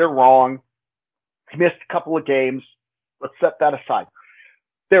 right or wrong, he missed a couple of games. Let's set that aside.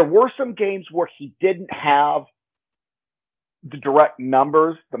 There were some games where he didn't have the direct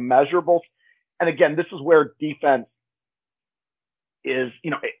numbers, the measurables. And again, this is where defense is,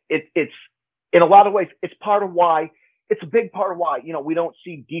 it's in a lot of ways, it's part of why, it's a big part of why, we don't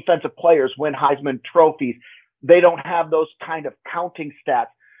see defensive players win Heisman trophies. They don't have those kind of counting stats.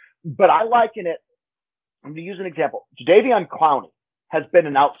 But I liken it, I'm going to use an example. Jadeveon Clowney has been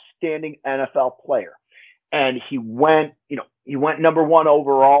an outstanding NFL player. And he went number one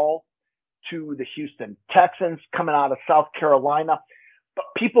overall to the Houston Texans coming out of South Carolina. But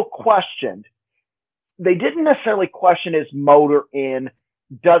people questioned, they didn't necessarily question his motor in,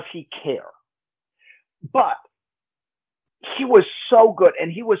 does he care? But he was so good,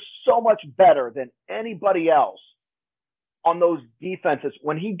 and he was so much better than anybody else on those defenses.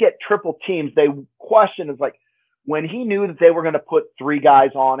 When he'd get triple teams, they questioned, is like, when he knew that they were going to put three guys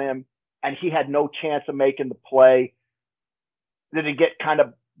on him and he had no chance of making the play, did he get kind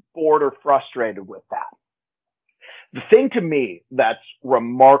of bored or frustrated with that? The thing to me that's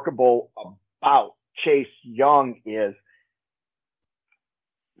remarkable about Chase Young is,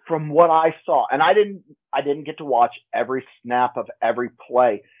 from what I saw, and I didn't get to watch every snap of every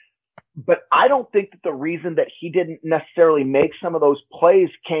play, but I don't think that the reason that he didn't necessarily make some of those plays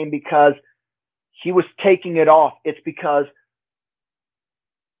came because he was taking it off. It's because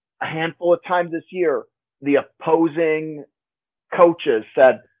a handful of times this year, the opposing coaches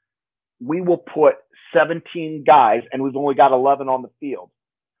said, we will put 17 guys, and we've only got 11 on the field.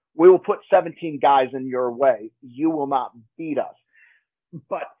 We will put 17 guys in your way. You will not beat us.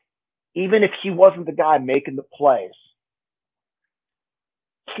 But even if he wasn't the guy making the plays,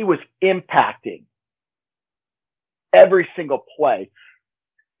 he was impacting every single play.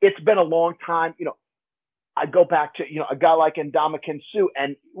 It's been a long time. I go back to, a guy like Ndamukong Suh,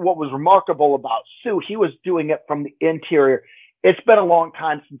 and what was remarkable about Suh, he was doing it from the interior. It's been a long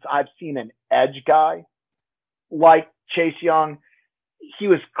time since I've seen an edge guy like Chase Young. He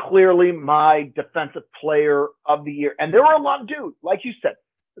was clearly my defensive player of the year. And there were a lot of dudes, like you said,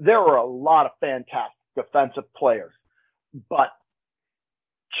 there were a lot of fantastic defensive players. But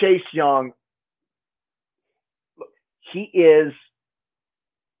Chase Young, look, he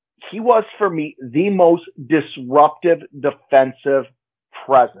was for me the most disruptive defensive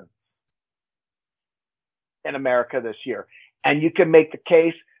presence in America this year. And you can make the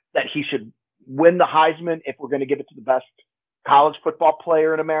case that he should win the Heisman if we're going to give it to the best college football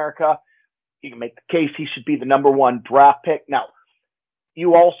player in America. You can make the case he should be the number one draft pick. Now,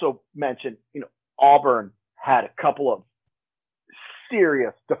 you also mentioned, Auburn had a couple of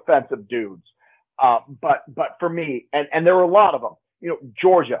serious defensive dudes. But for me, and there were a lot of them,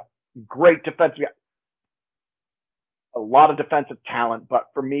 Georgia, great defensive, a lot of defensive talent. But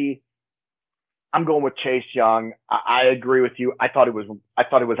for me, I'm going with Chase Young. I agree with you. I thought it was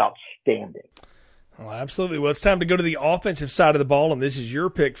outstanding. Oh, absolutely. Well, it's time to go to the offensive side of the ball, and this is your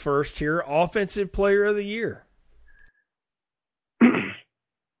pick first here. Offensive Player of the Year.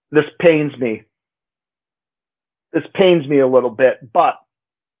 This pains me. This pains me a little bit, but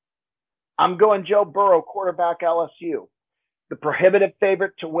I'm going Joe Burrow, quarterback LSU, the prohibitive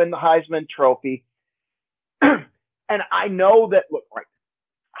favorite to win the Heisman Trophy. And I know that, look, right,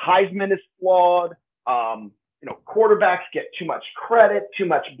 Heisman is flawed. Quarterbacks get too much credit, too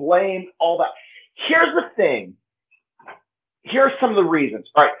much blame, all that. Here's the thing. Here's some of the reasons.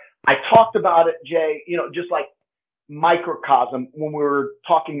 All right. I talked about it, Jay, just like microcosm when we were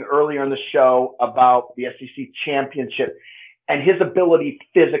talking earlier in the show about the SEC championship and his ability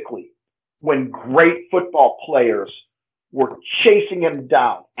physically when great football players were chasing him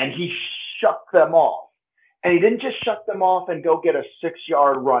down and he shucked them off. And he didn't just shuck them off and go get a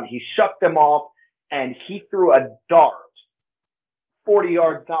 6-yard run. He shucked them off and he threw a dart 40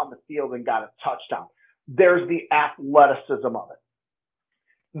 yards down the field and got a touchdown. There's the athleticism of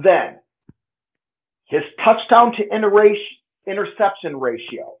it. Then his touchdown to interception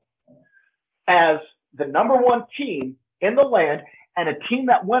ratio as the number one team in the land and a team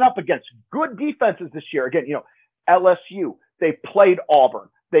that went up against good defenses this year. Again, LSU, they played Auburn.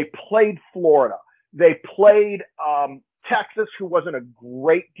 They played Florida. They played Texas, who wasn't a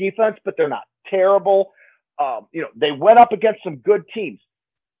great defense, but they're not terrible. They went up against some good teams.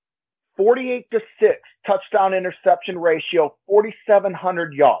 48-6 touchdown interception ratio,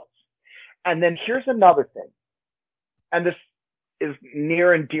 4,700 yards. And then here's another thing, and this is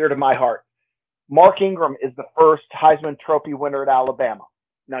near and dear to my heart. Mark Ingram is the first Heisman Trophy winner at Alabama.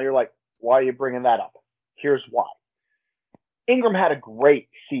 Now you're like, why are you bringing that up? Here's why. Ingram had a great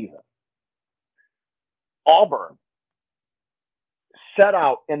season. Auburn set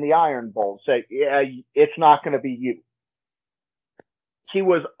out in the Iron Bowl, say, yeah, it's not going to be you. He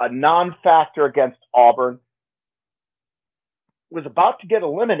was a non-factor against Auburn, was about to get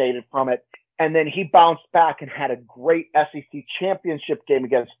eliminated from it, and then he bounced back and had a great SEC championship game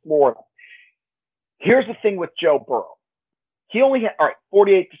against Florida. Here's the thing with Joe Burrow. He only had,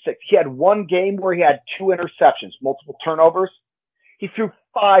 48-6. He had one game where he had 2 interceptions, multiple turnovers. He threw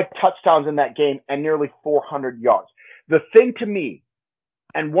 5 touchdowns in that game and nearly 400 yards. The thing to me,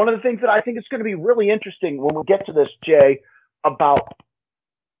 and one of the things that I think is going to be really interesting when we get to this, Jay, about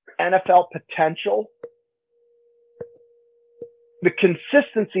NFL potential, the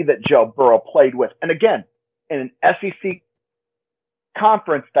consistency that Joe Burrow played with. And again, in an SEC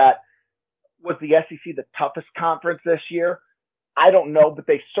conference that was the SEC the toughest conference this year? I don't know, but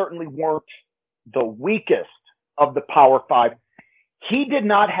they certainly weren't the weakest of the Power 5. He did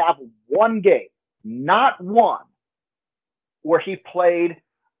not have one game, not one, where he played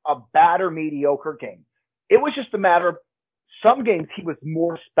a bad or mediocre game. It was just a matter of some games he was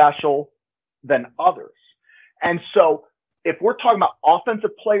more special than others. And so if we're talking about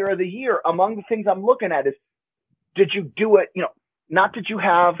Offensive Player of the Year, among the things I'm looking at is, did you do it, not did you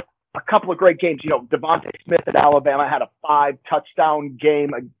have a couple of great games. Devontae Smith at Alabama had a 5-touchdown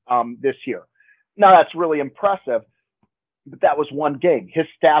game this year. Now that's really impressive, but that was one game. His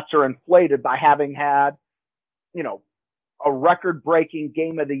stats are inflated by having had, a record-breaking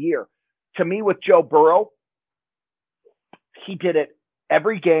game of the year. To me, with Joe Burrow, he did it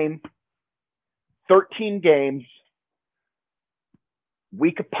every game, 13 games,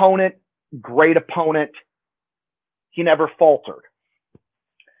 weak opponent, great opponent. He never faltered.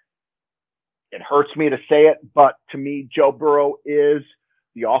 It hurts me to say it, but to me, Joe Burrow is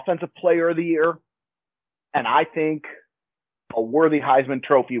the Offensive Player of the Year, and I think a worthy Heisman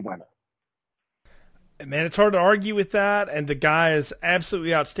Trophy winner. Man, it's hard to argue with that, and the guy is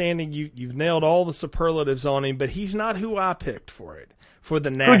absolutely outstanding. You've nailed all the superlatives on him, but he's not who I picked for it. For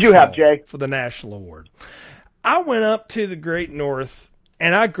the national, who'd you have, Jay? For the national award. I went up to the Great North,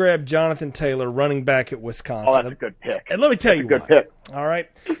 and I grabbed Jonathan Taylor, running back at Wisconsin. Oh, that's a good pick. And let me tell you good why. Pick. All right?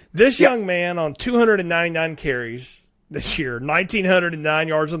 This young man on 299 carries this year, 1,909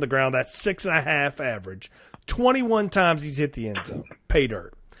 yards on the ground, that's 6.5 average. 21 times he's hit the end zone. Pay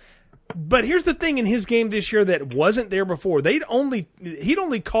dirt. But here's the thing in his game this year that wasn't there before. He'd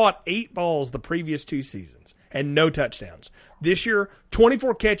only caught 8 balls the previous 2 seasons. and no touchdowns. This year,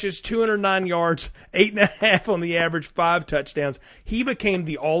 24 catches, 209 yards, 8.5 on the average, 5 touchdowns. He became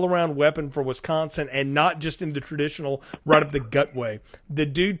the all-around weapon for Wisconsin, and not just in the traditional right-up-the-gut way. The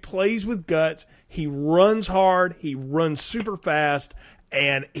dude plays with guts. He runs hard. He runs super fast.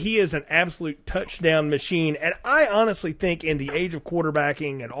 And he is an absolute touchdown machine. And I honestly think in the age of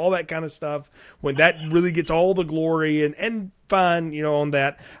quarterbacking and all that kind of stuff, when that really gets all the glory and fine, on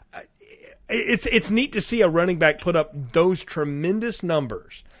that, it's neat to see a running back put up those tremendous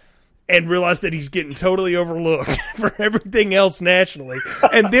numbers and realize that he's getting totally overlooked for everything else nationally.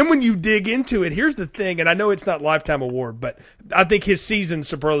 And then when you dig into it, here's the thing, and I know it's not Lifetime Award, but I think his season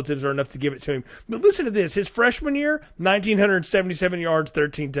superlatives are enough to give it to him. But listen to this. His freshman year, 1,977 yards,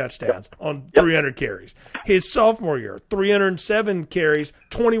 13 touchdowns on 300 carries. His sophomore year, 307 carries,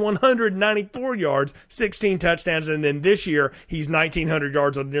 2,194 yards, 16 touchdowns. And then this year, he's 1,900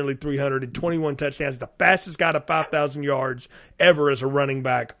 yards on nearly 300 and 21 touchdowns, the fastest guy to 5,000 yards ever as a running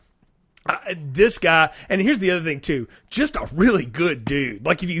back. This guy, and here's the other thing too, just a really good dude.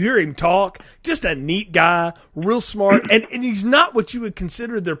 Like if you hear him talk, just a neat guy, real smart, and he's not what you would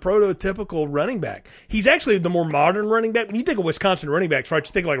consider their prototypical running back. He's actually the more modern running back. When you think of Wisconsin running backs, right,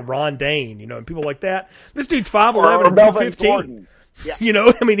 you think of like Ron Dane, and people like that. This dude's 5'11" and 215. Yeah.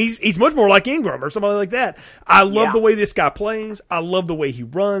 He's much more like Ingram or somebody like that. I love the way this guy plays. I love the way he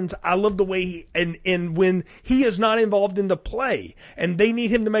runs. I love the way and when he is not involved in the play and they need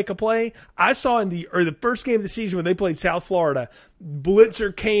him to make a play. I saw in the first game of the season when they played South Florida,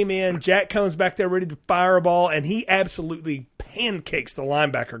 blitzer came in, Jack Cohn's back there ready to fire a ball, and he absolutely pancakes the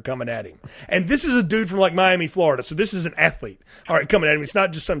linebacker coming at him. And this is a dude from like Miami, Florida, so this is an athlete. All right, coming at him. It's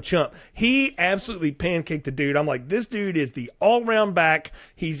not just some chump. He absolutely pancaked the dude. I'm like, this dude is the all-round back.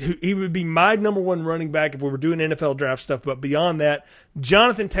 He would be my number one running back if we were doing NFL draft stuff. But beyond that,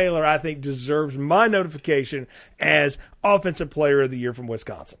 Jonathan Taylor, I think, deserves my notification as Offensive Player of the Year from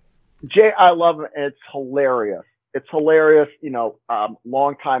Wisconsin. Jay, I love it. It's hilarious. It's hilarious.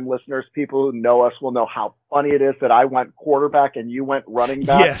 Longtime listeners, people who know us will know how funny it is that I went quarterback and you went running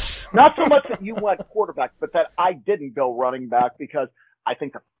back. Yes. Not so much that you went quarterback, but that I didn't go running back because I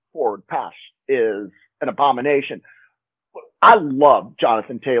think the forward pass is an abomination. I love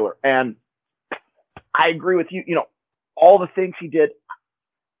Jonathan Taylor, and I agree with you. All the things he did.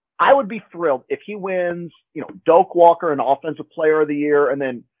 I would be thrilled if he wins, Doak Walker, an Offensive Player of the Year, and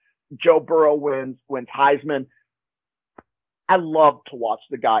then Joe Burrow wins Heisman. I love to watch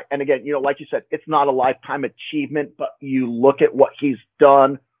the guy. And again, like you said, it's not a lifetime achievement, but you look at what he's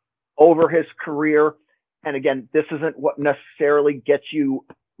done over his career. And again, this isn't what necessarily gets you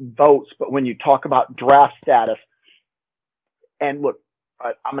votes, but when you talk about draft status, and look,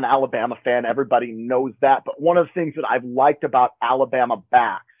 I'm an Alabama fan. Everybody knows that. But one of the things that I've liked about Alabama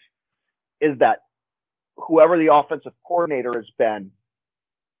backs is that whoever the offensive coordinator has been,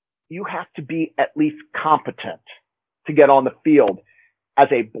 you have to be at least competent to get on the field as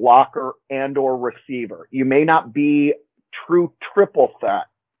a blocker and or receiver. You may not be true triple threat,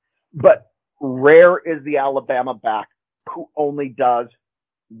 but rare is the Alabama back who only does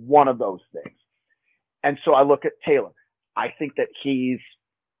one of those things. And so I look at Taylor. I think that he's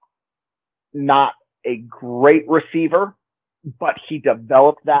not a great receiver, but he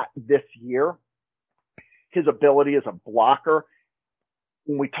developed that this year. His ability as a blocker.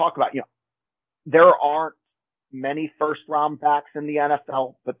 When we talk about, there aren't many first round backs in the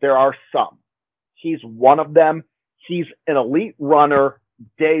NFL, but there are some. He's one of them. He's an elite runner,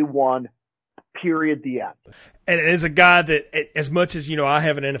 day one, period, the end. And as a guy that, as much as, I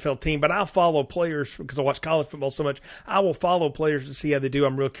have an NFL team, but I'll follow players because I watch college football so much. I will follow players to see how they do.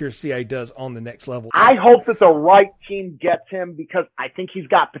 I'm real curious to see how he does on the next level. I hope that the right team gets him because I think he's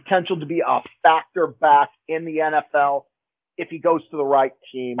got potential to be a factor back in the NFL if he goes to the right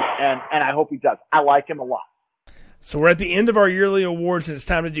team, and I hope he does. I like him a lot. So we're at the end of our yearly awards, and it's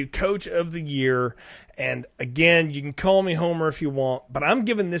time to do Coach of the Year. And again, you can call me Homer if you want, but I'm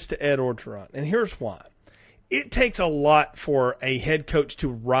giving this to Ed Orgeron, and here's why. It takes a lot for a head coach to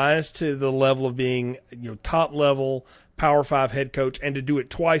rise to the level of being, top level Power 5 head coach, and to do it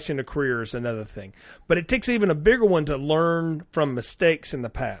twice in a career is another thing. But it takes even a bigger one to learn from mistakes in the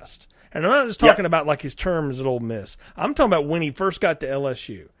past. And I'm not just talking about like his terms at Ole Miss. I'm talking about when he first got to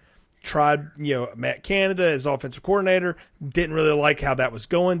LSU. Tried, Matt Canada as offensive coordinator, didn't really like how that was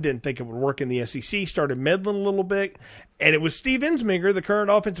going, didn't think it would work in the SEC, started meddling a little bit. And it was Steve Ensminger, the current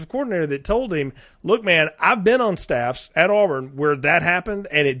offensive coordinator, that told him, look, man, I've been on staffs at Auburn where that happened,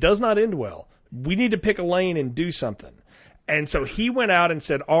 and it does not end well. We need to pick a lane and do something. And so he went out and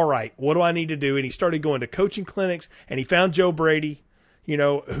said, all right, what do I need to do? And he started going to coaching clinics, and he found Joe Brady.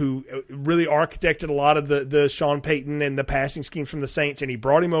 who really architected a lot of the Sean Payton and the passing schemes from the Saints, and he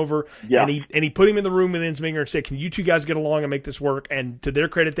brought him over and he put him in the room with Ensminger and said, "Can you two guys get along and make this work?" And to their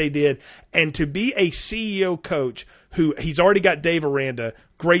credit, they did. And to be a CEO coach who he's already got Dave Aranda,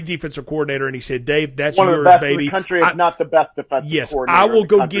 great defensive coordinator, and he said, "Dave, that's one yours, of the best baby." In the country, if not the best defensive coordinator. I will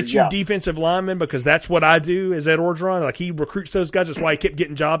go country, get you defensive linemen because that's what I do as Ed Orgeron. Like, he recruits those guys. That's why he kept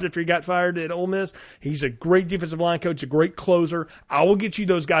getting jobs after he got fired at Ole Miss. He's a great defensive line coach, a great closer. I will get you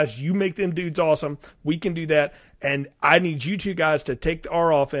those guys. You make them dudes awesome. We can do that. And I need you two guys to take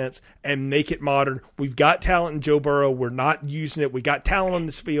our offense and make it modern. We've got talent in Joe Burrow. We're not using it. We got talent on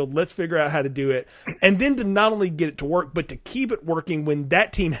this field. Let's figure out how to do it. And then to not only get it to work, but to keep it working when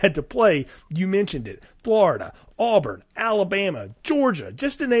that team had to play. You mentioned it. Florida, Auburn, Alabama, Georgia,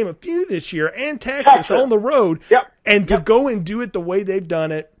 just to name a few this year, and Texas on the road. Yep. And to go and do it the way they've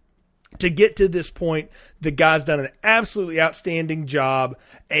done it, to get to this point, the guy's done an absolutely outstanding job.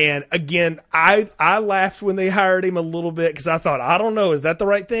 And again, I laughed when they hired him a little bit because I thought, I don't know, is that the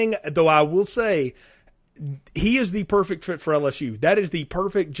right thing? Though I will say, he is the perfect fit for LSU. That is the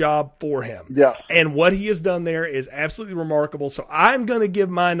perfect job for him. Yeah. And what he has done there is absolutely remarkable. So I'm going to give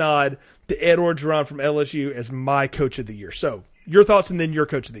my nod to Ed Orgeron from LSU as my coach of the year. So your thoughts and then your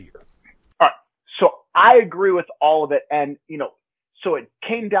coach of the year. All right. So I agree with all of it. And, so it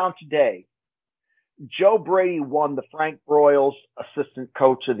came down today. Joe Brady won the Frank Broyles Assistant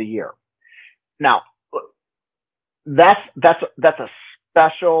Coach of the Year. Now, that's a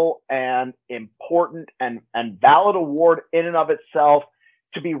special and important and valid award in and of itself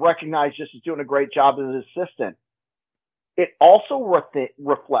to be recognized just as doing a great job as an assistant. It also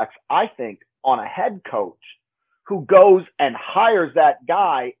reflects, I think, on a head coach who goes and hires that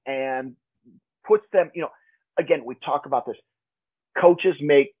guy and puts them, again, we talk about this. Coaches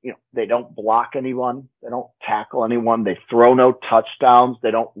they don't block anyone. They don't tackle anyone. They throw no touchdowns.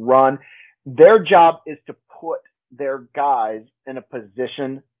 They don't run. Their job is to put their guys in a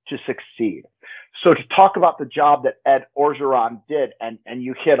position to succeed. So to talk about the job that Ed Orgeron did, and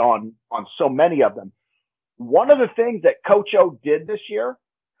you hit on so many of them. One of the things that Coach O did this year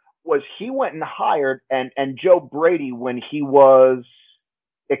was he went and hired, and Joe Brady, when he was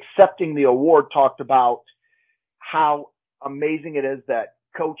accepting the award, talked about how amazing it is that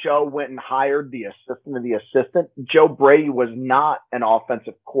Coach O went and hired the assistant of the assistant. Joe Brady was not an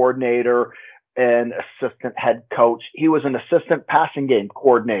offensive coordinator, an assistant head coach. He was an assistant passing game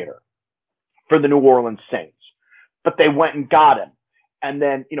coordinator for the New Orleans Saints. But they went and got him. And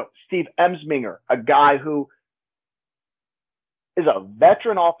then, Steve Ensminger, a guy who is a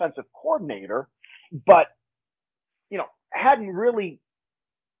veteran offensive coordinator, but, hadn't really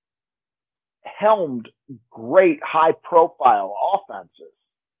helmed great high-profile offenses.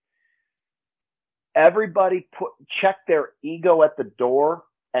 Everybody checked their ego at the door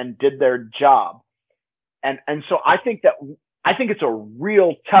and did their job, and so I think it's a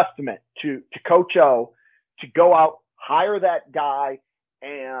real testament to Coach O to go out, hire that guy,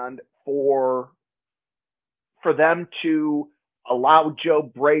 and for them to allow Joe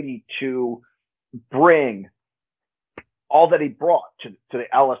Brady to bring all that he brought to the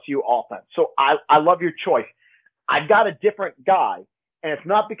LSU offense. So I love your choice. I've got a different guy, and it's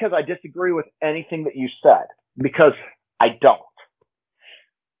not because I disagree with anything that you said, because I don't.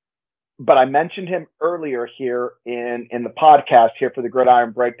 But I mentioned him earlier here in the podcast here for the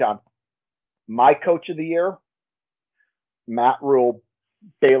Gridiron Breakdown. My coach of the year, Matt Rule,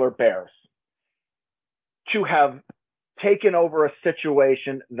 Baylor Bears. To have taken over a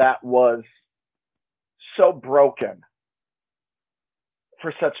situation that was so broken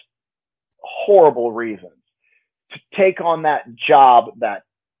for such horrible reasons, to take on that job that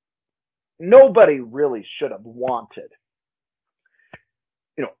nobody really should have wanted.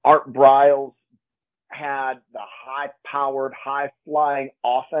 Art Briles had the high-powered, high-flying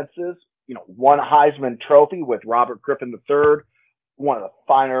offenses, won a Heisman Trophy with Robert Griffin III, one of the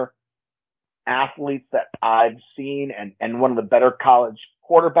finer athletes that I've seen and one of the better college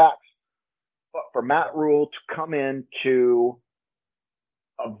quarterbacks. But for Matt Rule to come into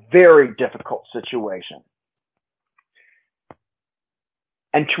a very difficult situation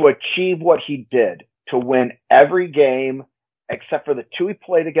and to achieve what he did, to win every game except for the two he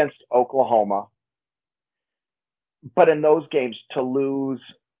played against Oklahoma, but in those games to lose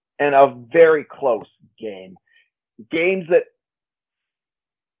in a very close games that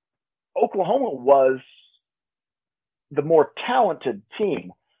Oklahoma was the more talented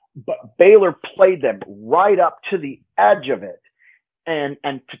team, but Baylor played them right up to the edge of it, and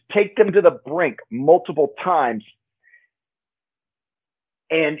to take them to the brink multiple times.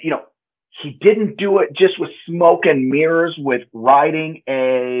 And, he didn't do it just with smoke and mirrors, with riding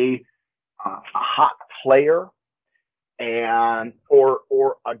a hot player and or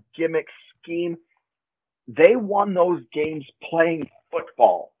a gimmick scheme. They won those games playing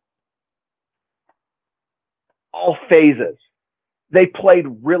football. All phases. They played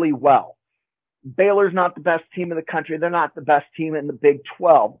really well. Baylor's not the best team in the country. They're not the best team in the Big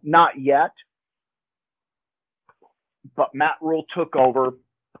 12. Not yet. But Matt Rule took over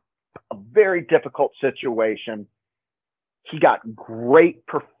a very difficult situation. He got great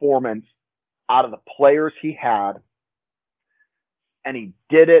performance out of the players he had. And he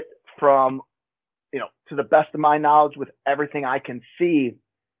did it from, to the best of my knowledge, with everything I can see,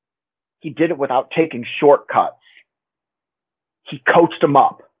 he did it without taking shortcuts. He coached them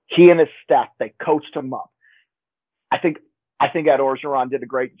up. He and his staff, they coached him up. I think Ed Orgeron did a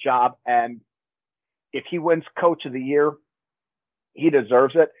great job. And if he wins Coach of the Year, he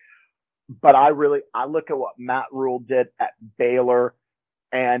deserves it. But I look at what Matt Rule did at Baylor.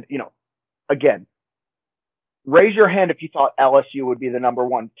 And, again, raise your hand if you thought LSU would be the number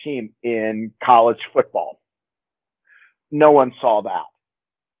one team in college football. No one saw that.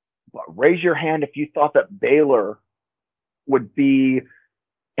 But raise your hand if you thought that Baylor would be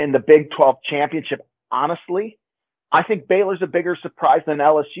in the Big 12 championship. Honestly, I think Baylor's a bigger surprise than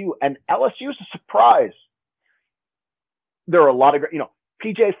LSU, and LSU's a surprise. There are a lot of,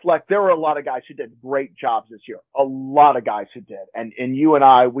 PJ Fleck, there were a lot of guys who did great jobs this year. A lot of guys who did. And you and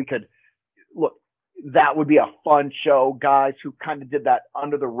I, we could look, that would be a fun show, guys who kind of did that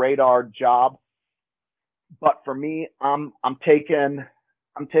under the radar job. But for me, I'm taking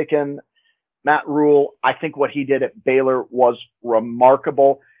Matt Rule. I think what he did at Baylor was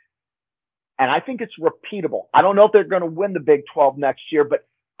remarkable. And I think it's repeatable. I don't know if they're going to win the Big 12 next year, but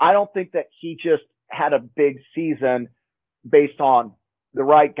I don't think that he just had a big season based on the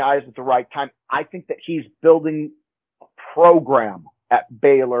right guys at the right time. I think that he's building a program at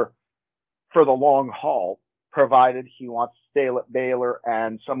Baylor for the long haul, provided he wants to stay at Baylor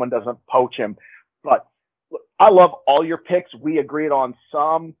and someone doesn't poach him. But look, I love all your picks. We agreed on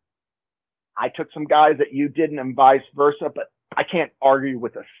some. I took some guys that you didn't and vice versa, but I can't argue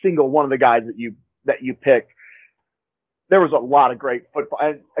with a single one of the guys that you picked. There was a lot of great football.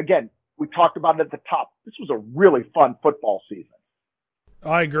 And again, we talked about it at the top. This was a really fun football season.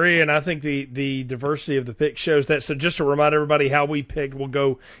 I agree, and I think the diversity of the pick shows that. So just to remind everybody how we picked, we'll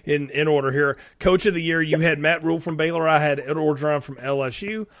go in order here. Coach of the Year, you had Matt Rule from Baylor. I had Ed Orgeron from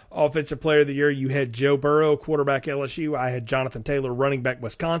LSU. Offensive Player of the Year, you had Joe Burrow, quarterback LSU. I had Jonathan Taylor, running back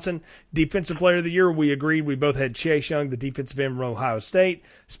Wisconsin. Defensive Player of the Year, we agreed. We both had Chase Young, the defensive end from Ohio State.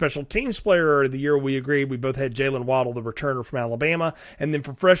 Special Teams Player of the Year, we agreed. We both had Jalen Waddle, the returner from Alabama. And then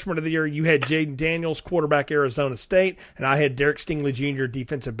for Freshman of the Year, you had Jaden Daniels, quarterback Arizona State. And I had Derek Stingley Jr.,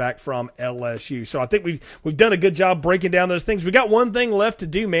 defensive back from LSU. So I think we've done a good job breaking down those things. We got one thing left to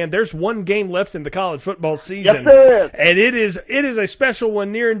do, man. There's one game left in the college football season. Yes, and it is a special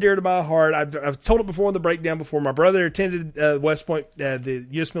one, near and dear to my heart. I've told it before in the breakdown before. My brother attended West Point, the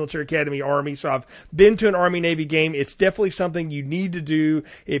U.S. Military Academy Army, so I've been to an Army-Navy game. It's definitely something you need to do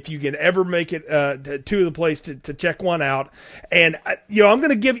if you can ever make it to the place to check one out. And I'm going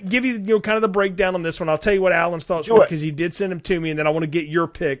to give you kind of the breakdown on this one. I'll tell you what Alan's thoughts were, because he did send them to me, and then I want to get your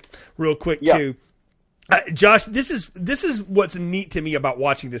pick real quick too. Josh, this is what's neat to me about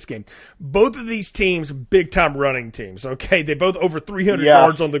watching this game. Both of these teams, big-time running teams, okay? They both over 300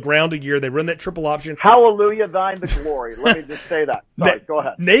 yards on the ground a year. They run that triple option. Hallelujah, thine the glory. Let me just say that. Sorry, go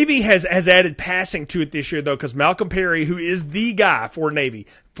ahead. Navy has added passing to it this year, though, because Malcolm Perry, who is the guy for Navy,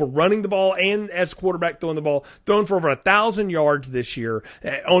 for running the ball and as quarterback throwing the ball, thrown for over 1,000 yards this year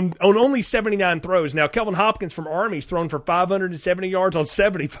on only 79 throws. Now, Kelvin Hopkins from Army's thrown for 570 yards on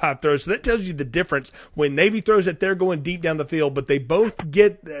 75 throws, so that tells you the difference when Navy throws it. They're going deep down the field, but they both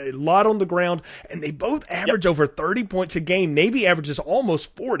get a lot on the ground, and they both average over 30 points a game. Navy averages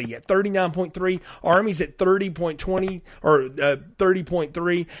almost 40 at 39.3. Army's at 30.20 or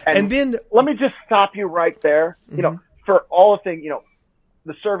 30.3. And then let me just stop you right there. Mm-hmm. For all the things,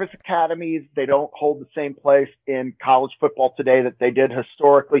 the service academies, they don't hold the same place in college football today that they did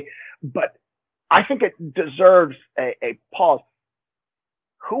historically, but I think it deserves a pause.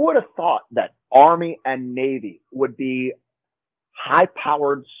 Who would have thought that Army and Navy would be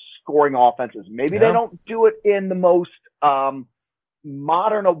high-powered scoring offenses? Maybe they don't do it in the most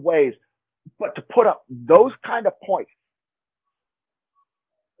modern of ways, but to put up those kind of points,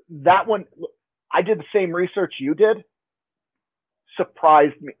 that one, I did the same research you did.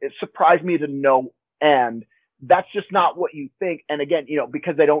 It surprised me to no end. That's just not what you think. And again,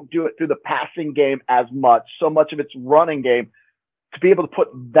 because they don't do it through the passing game as much, so much of it's running game. to be able to put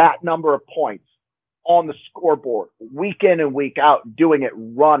that number of points on the scoreboard week in and week out, doing it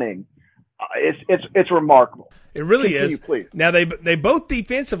running, it's remarkable. It really Continue, is. Please. Now, they both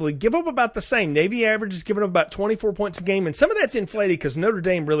defensively give up about the same. Navy average is giving up about 24 points a game, and some of that's inflated because Notre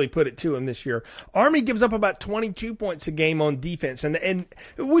Dame really put it to them this year. Army gives up about 22 points a game on defense, and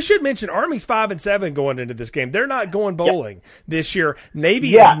we should mention Army's 5-7 going into this game. They're not going bowling this year.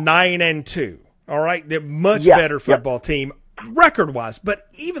 Navy is 9-2. All right, they're much better football team record-wise, but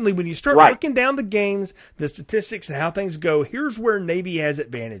evenly when you start looking down the games, the statistics and how things go, here's where Navy has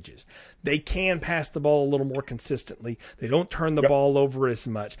advantages. They can pass the ball a little more consistently. They don't turn the ball over as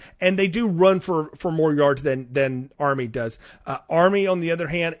much, and they do run for more yards than Army does. Army, on the other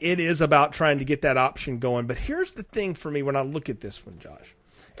hand, it is about trying to get that option going. But here's the thing for me when I look at this one, Josh,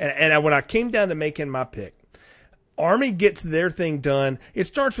 and when I came down to making my pick, Army gets their thing done. It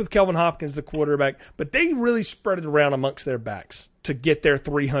starts with Kelvin Hopkins, the quarterback, but they really spread it around amongst their backs to get their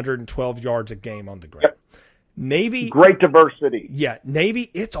 312 yards a game on the ground. Navy, great diversity. Yeah,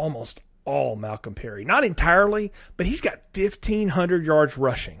 Navy, it's almost all Malcolm Perry. Not entirely, but he's got 1,500 yards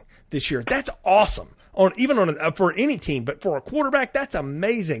rushing this year. That's awesome. For any team, but for a quarterback, that's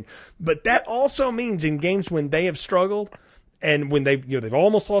amazing. But that also means in games when they have struggled, and when they've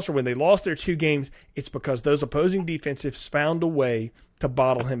almost lost, or when they lost their 2 games, it's because those opposing defensives found a way to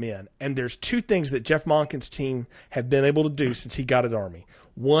bottle him in. And there's 2 things that Jeff Monken's team have been able to do since he got at Army.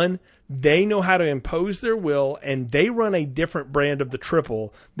 One, they know how to impose their will, and they run a different brand of the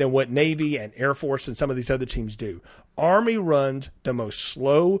triple than what Navy and Air Force and some of these other teams do. Army runs the most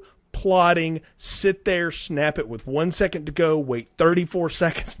slow, plotting, sit there, snap it with 1 second to go, wait 34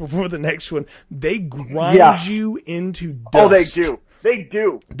 seconds before the next one. They grind you into dust. Oh, they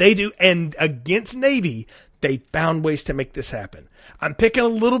do. They do. And against Navy, they found ways to make this happen. I'm picking a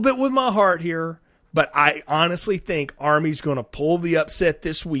little bit with my heart here, but I honestly think Army's going to pull the upset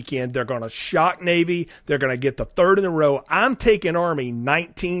this weekend. They're going to shock Navy. They're going to get the 3rd in a row. I'm taking Army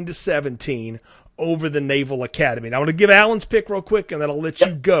 19-17 over the Naval Academy. Now, I want to give Alan's pick real quick, and then I'll let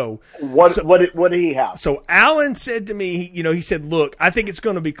you go. What did he have? So Alan said to me, he said, look, I think it's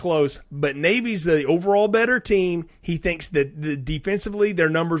going to be close, but Navy's the overall better team. He thinks that defensively their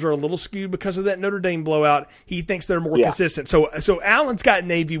numbers are a little skewed because of that Notre Dame blowout. He thinks they're more consistent. So Alan's got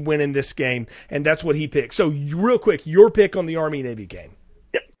Navy winning this game, and that's what he picked. So real quick, your pick on the Army-Navy game.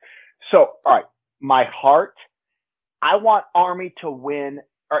 Yep. So, all right, my heart, I want Army to win.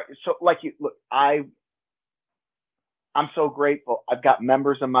 All right, so I'm so grateful. I've got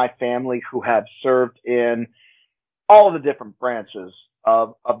members of my family who have served in all the different branches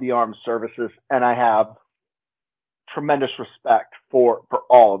of the armed services, and I have tremendous respect for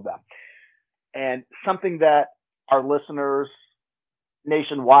all of them. And something that our listeners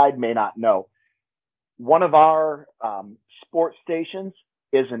nationwide may not know, one of our sports stations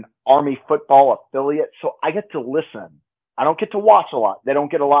is an Army football affiliate, so I get to listen. I don't get to watch a lot. They don't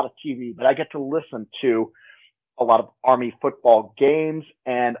get a lot of TV, but I get to listen to a lot of Army football games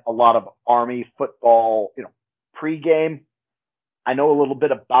and a lot of Army football, pregame. I know a little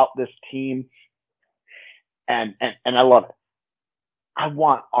bit about this team, and I love it. I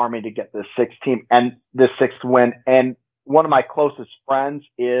want Army to get this 6th win. And one of my closest friends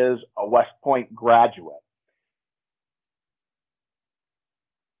is a West Point graduate.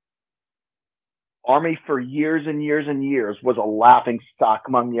 Army for years and years and years was a laughing stock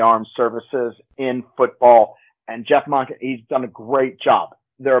among the armed services in football, and Jeff Monken, he's done a great job.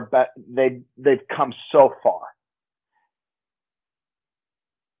 They've come so far.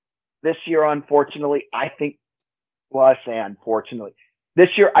 This year, unfortunately, this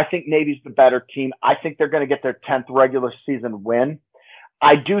year I think Navy's the better team. I think they're going to get their 10th regular season win.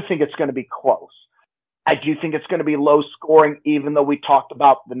 I do think it's going to be close. I do think it's going to be low scoring, even though we talked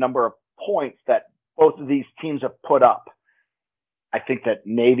about the number of points that both of these teams have put up. I think that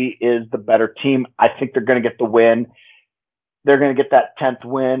Navy is the better team. I think they're going to get the win. They're going to get that 10th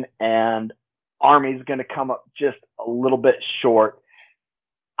win, and Army's going to come up just a little bit short.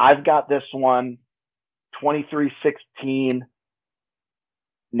 I've got this one 23-16.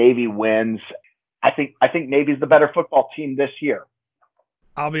 Navy wins. I think Navy's the better football team this year.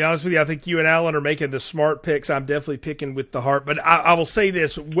 I'll be honest with you. I think you and Alan are making the smart picks. I'm definitely picking with the heart. But I will say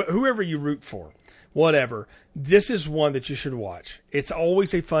this, whoever you root for, whatever, this is one that you should watch. It's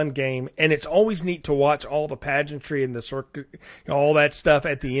always a fun game, and it's always neat to watch all the pageantry and the circuit, all that stuff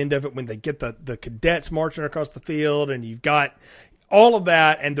at the end of it when they get the cadets marching across the field, and you've got all of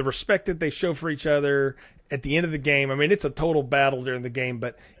that and the respect that they show for each other at the end of the game. I mean, it's a total battle during the game,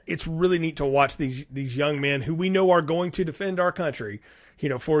 but it's really neat to watch these young men who we know are going to defend our country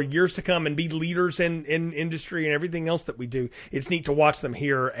for years to come and be leaders in industry and everything else that we do. It's neat to watch them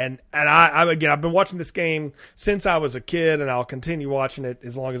here. And I've been watching this game since I was a kid, and I'll continue watching it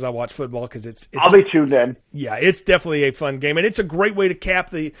as long as I watch football because it's I'll be tuned in. Yeah, it's definitely a fun game, and it's a great way to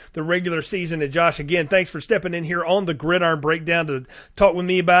cap the regular season. And Josh, again, thanks for stepping in here on the Gridiron Breakdown to talk with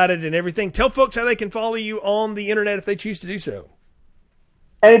me about it and everything. Tell folks how they can follow you on the internet if they choose to do so.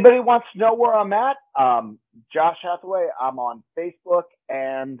 Anybody wants to know where I'm at? Josh Hathaway. I'm on Facebook,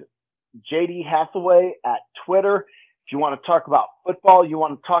 and JD Hathaway at Twitter. If you want to talk about football, you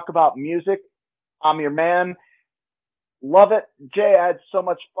want to talk about music, I'm your man. Love it. Jay, I had so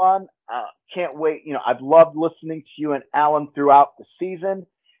much fun. Can't wait. I've loved listening to you and Alan throughout the season,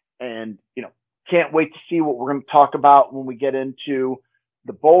 and, can't wait to see what we're going to talk about when we get into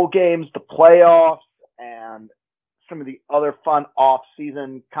the bowl games, the playoffs, and some of the other fun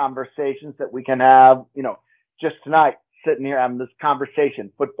off-season conversations that we can have. Just tonight, sitting here having this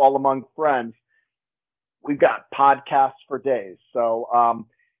conversation, football among friends. We've got podcasts for days. So I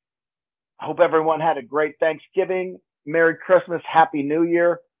hope everyone had a great Thanksgiving. Merry Christmas. Happy New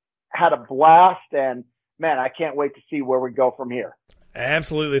Year. Had a blast. And, man, I can't wait to see where we go from here.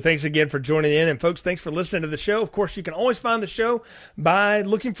 Absolutely. Thanks again for joining in. And, folks, thanks for listening to the show. Of course, you can always find the show by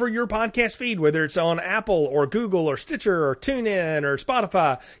looking for your podcast feed, whether it's on Apple or Google or Stitcher or TuneIn or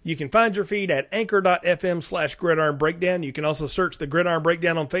Spotify. You can find your feed at anchor.fm/Gridiron Breakdown. You can also search the Gridiron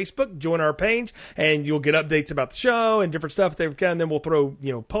Breakdown on Facebook, join our page, and you'll get updates about the show and different stuff. And then we'll throw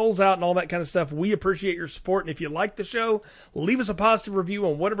polls out and all that kind of stuff. We appreciate your support. And if you like the show, leave us a positive review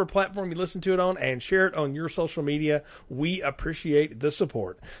on whatever platform you listen to it on and share it on your social media. We appreciate the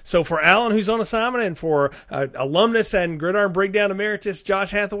support. So for Alan, who's on assignment, and for alumnus and Gridiron Breakdown Emeritus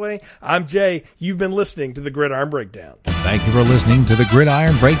Josh Hathaway, I'm Jay. You've been listening to the Gridiron Breakdown. Thank you for listening to the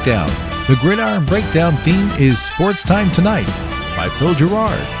Gridiron Breakdown. The Gridiron Breakdown theme is Sports Time Tonight by Phil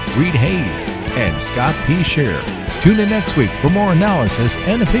Gerard, Reed Hayes, and Scott P. Scherer. Tune in next week for more analysis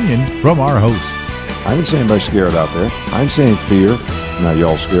and opinion from our hosts. I didn't see anybody scared out there. I didn't see any fear. Now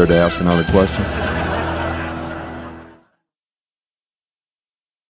y'all scared to ask another question?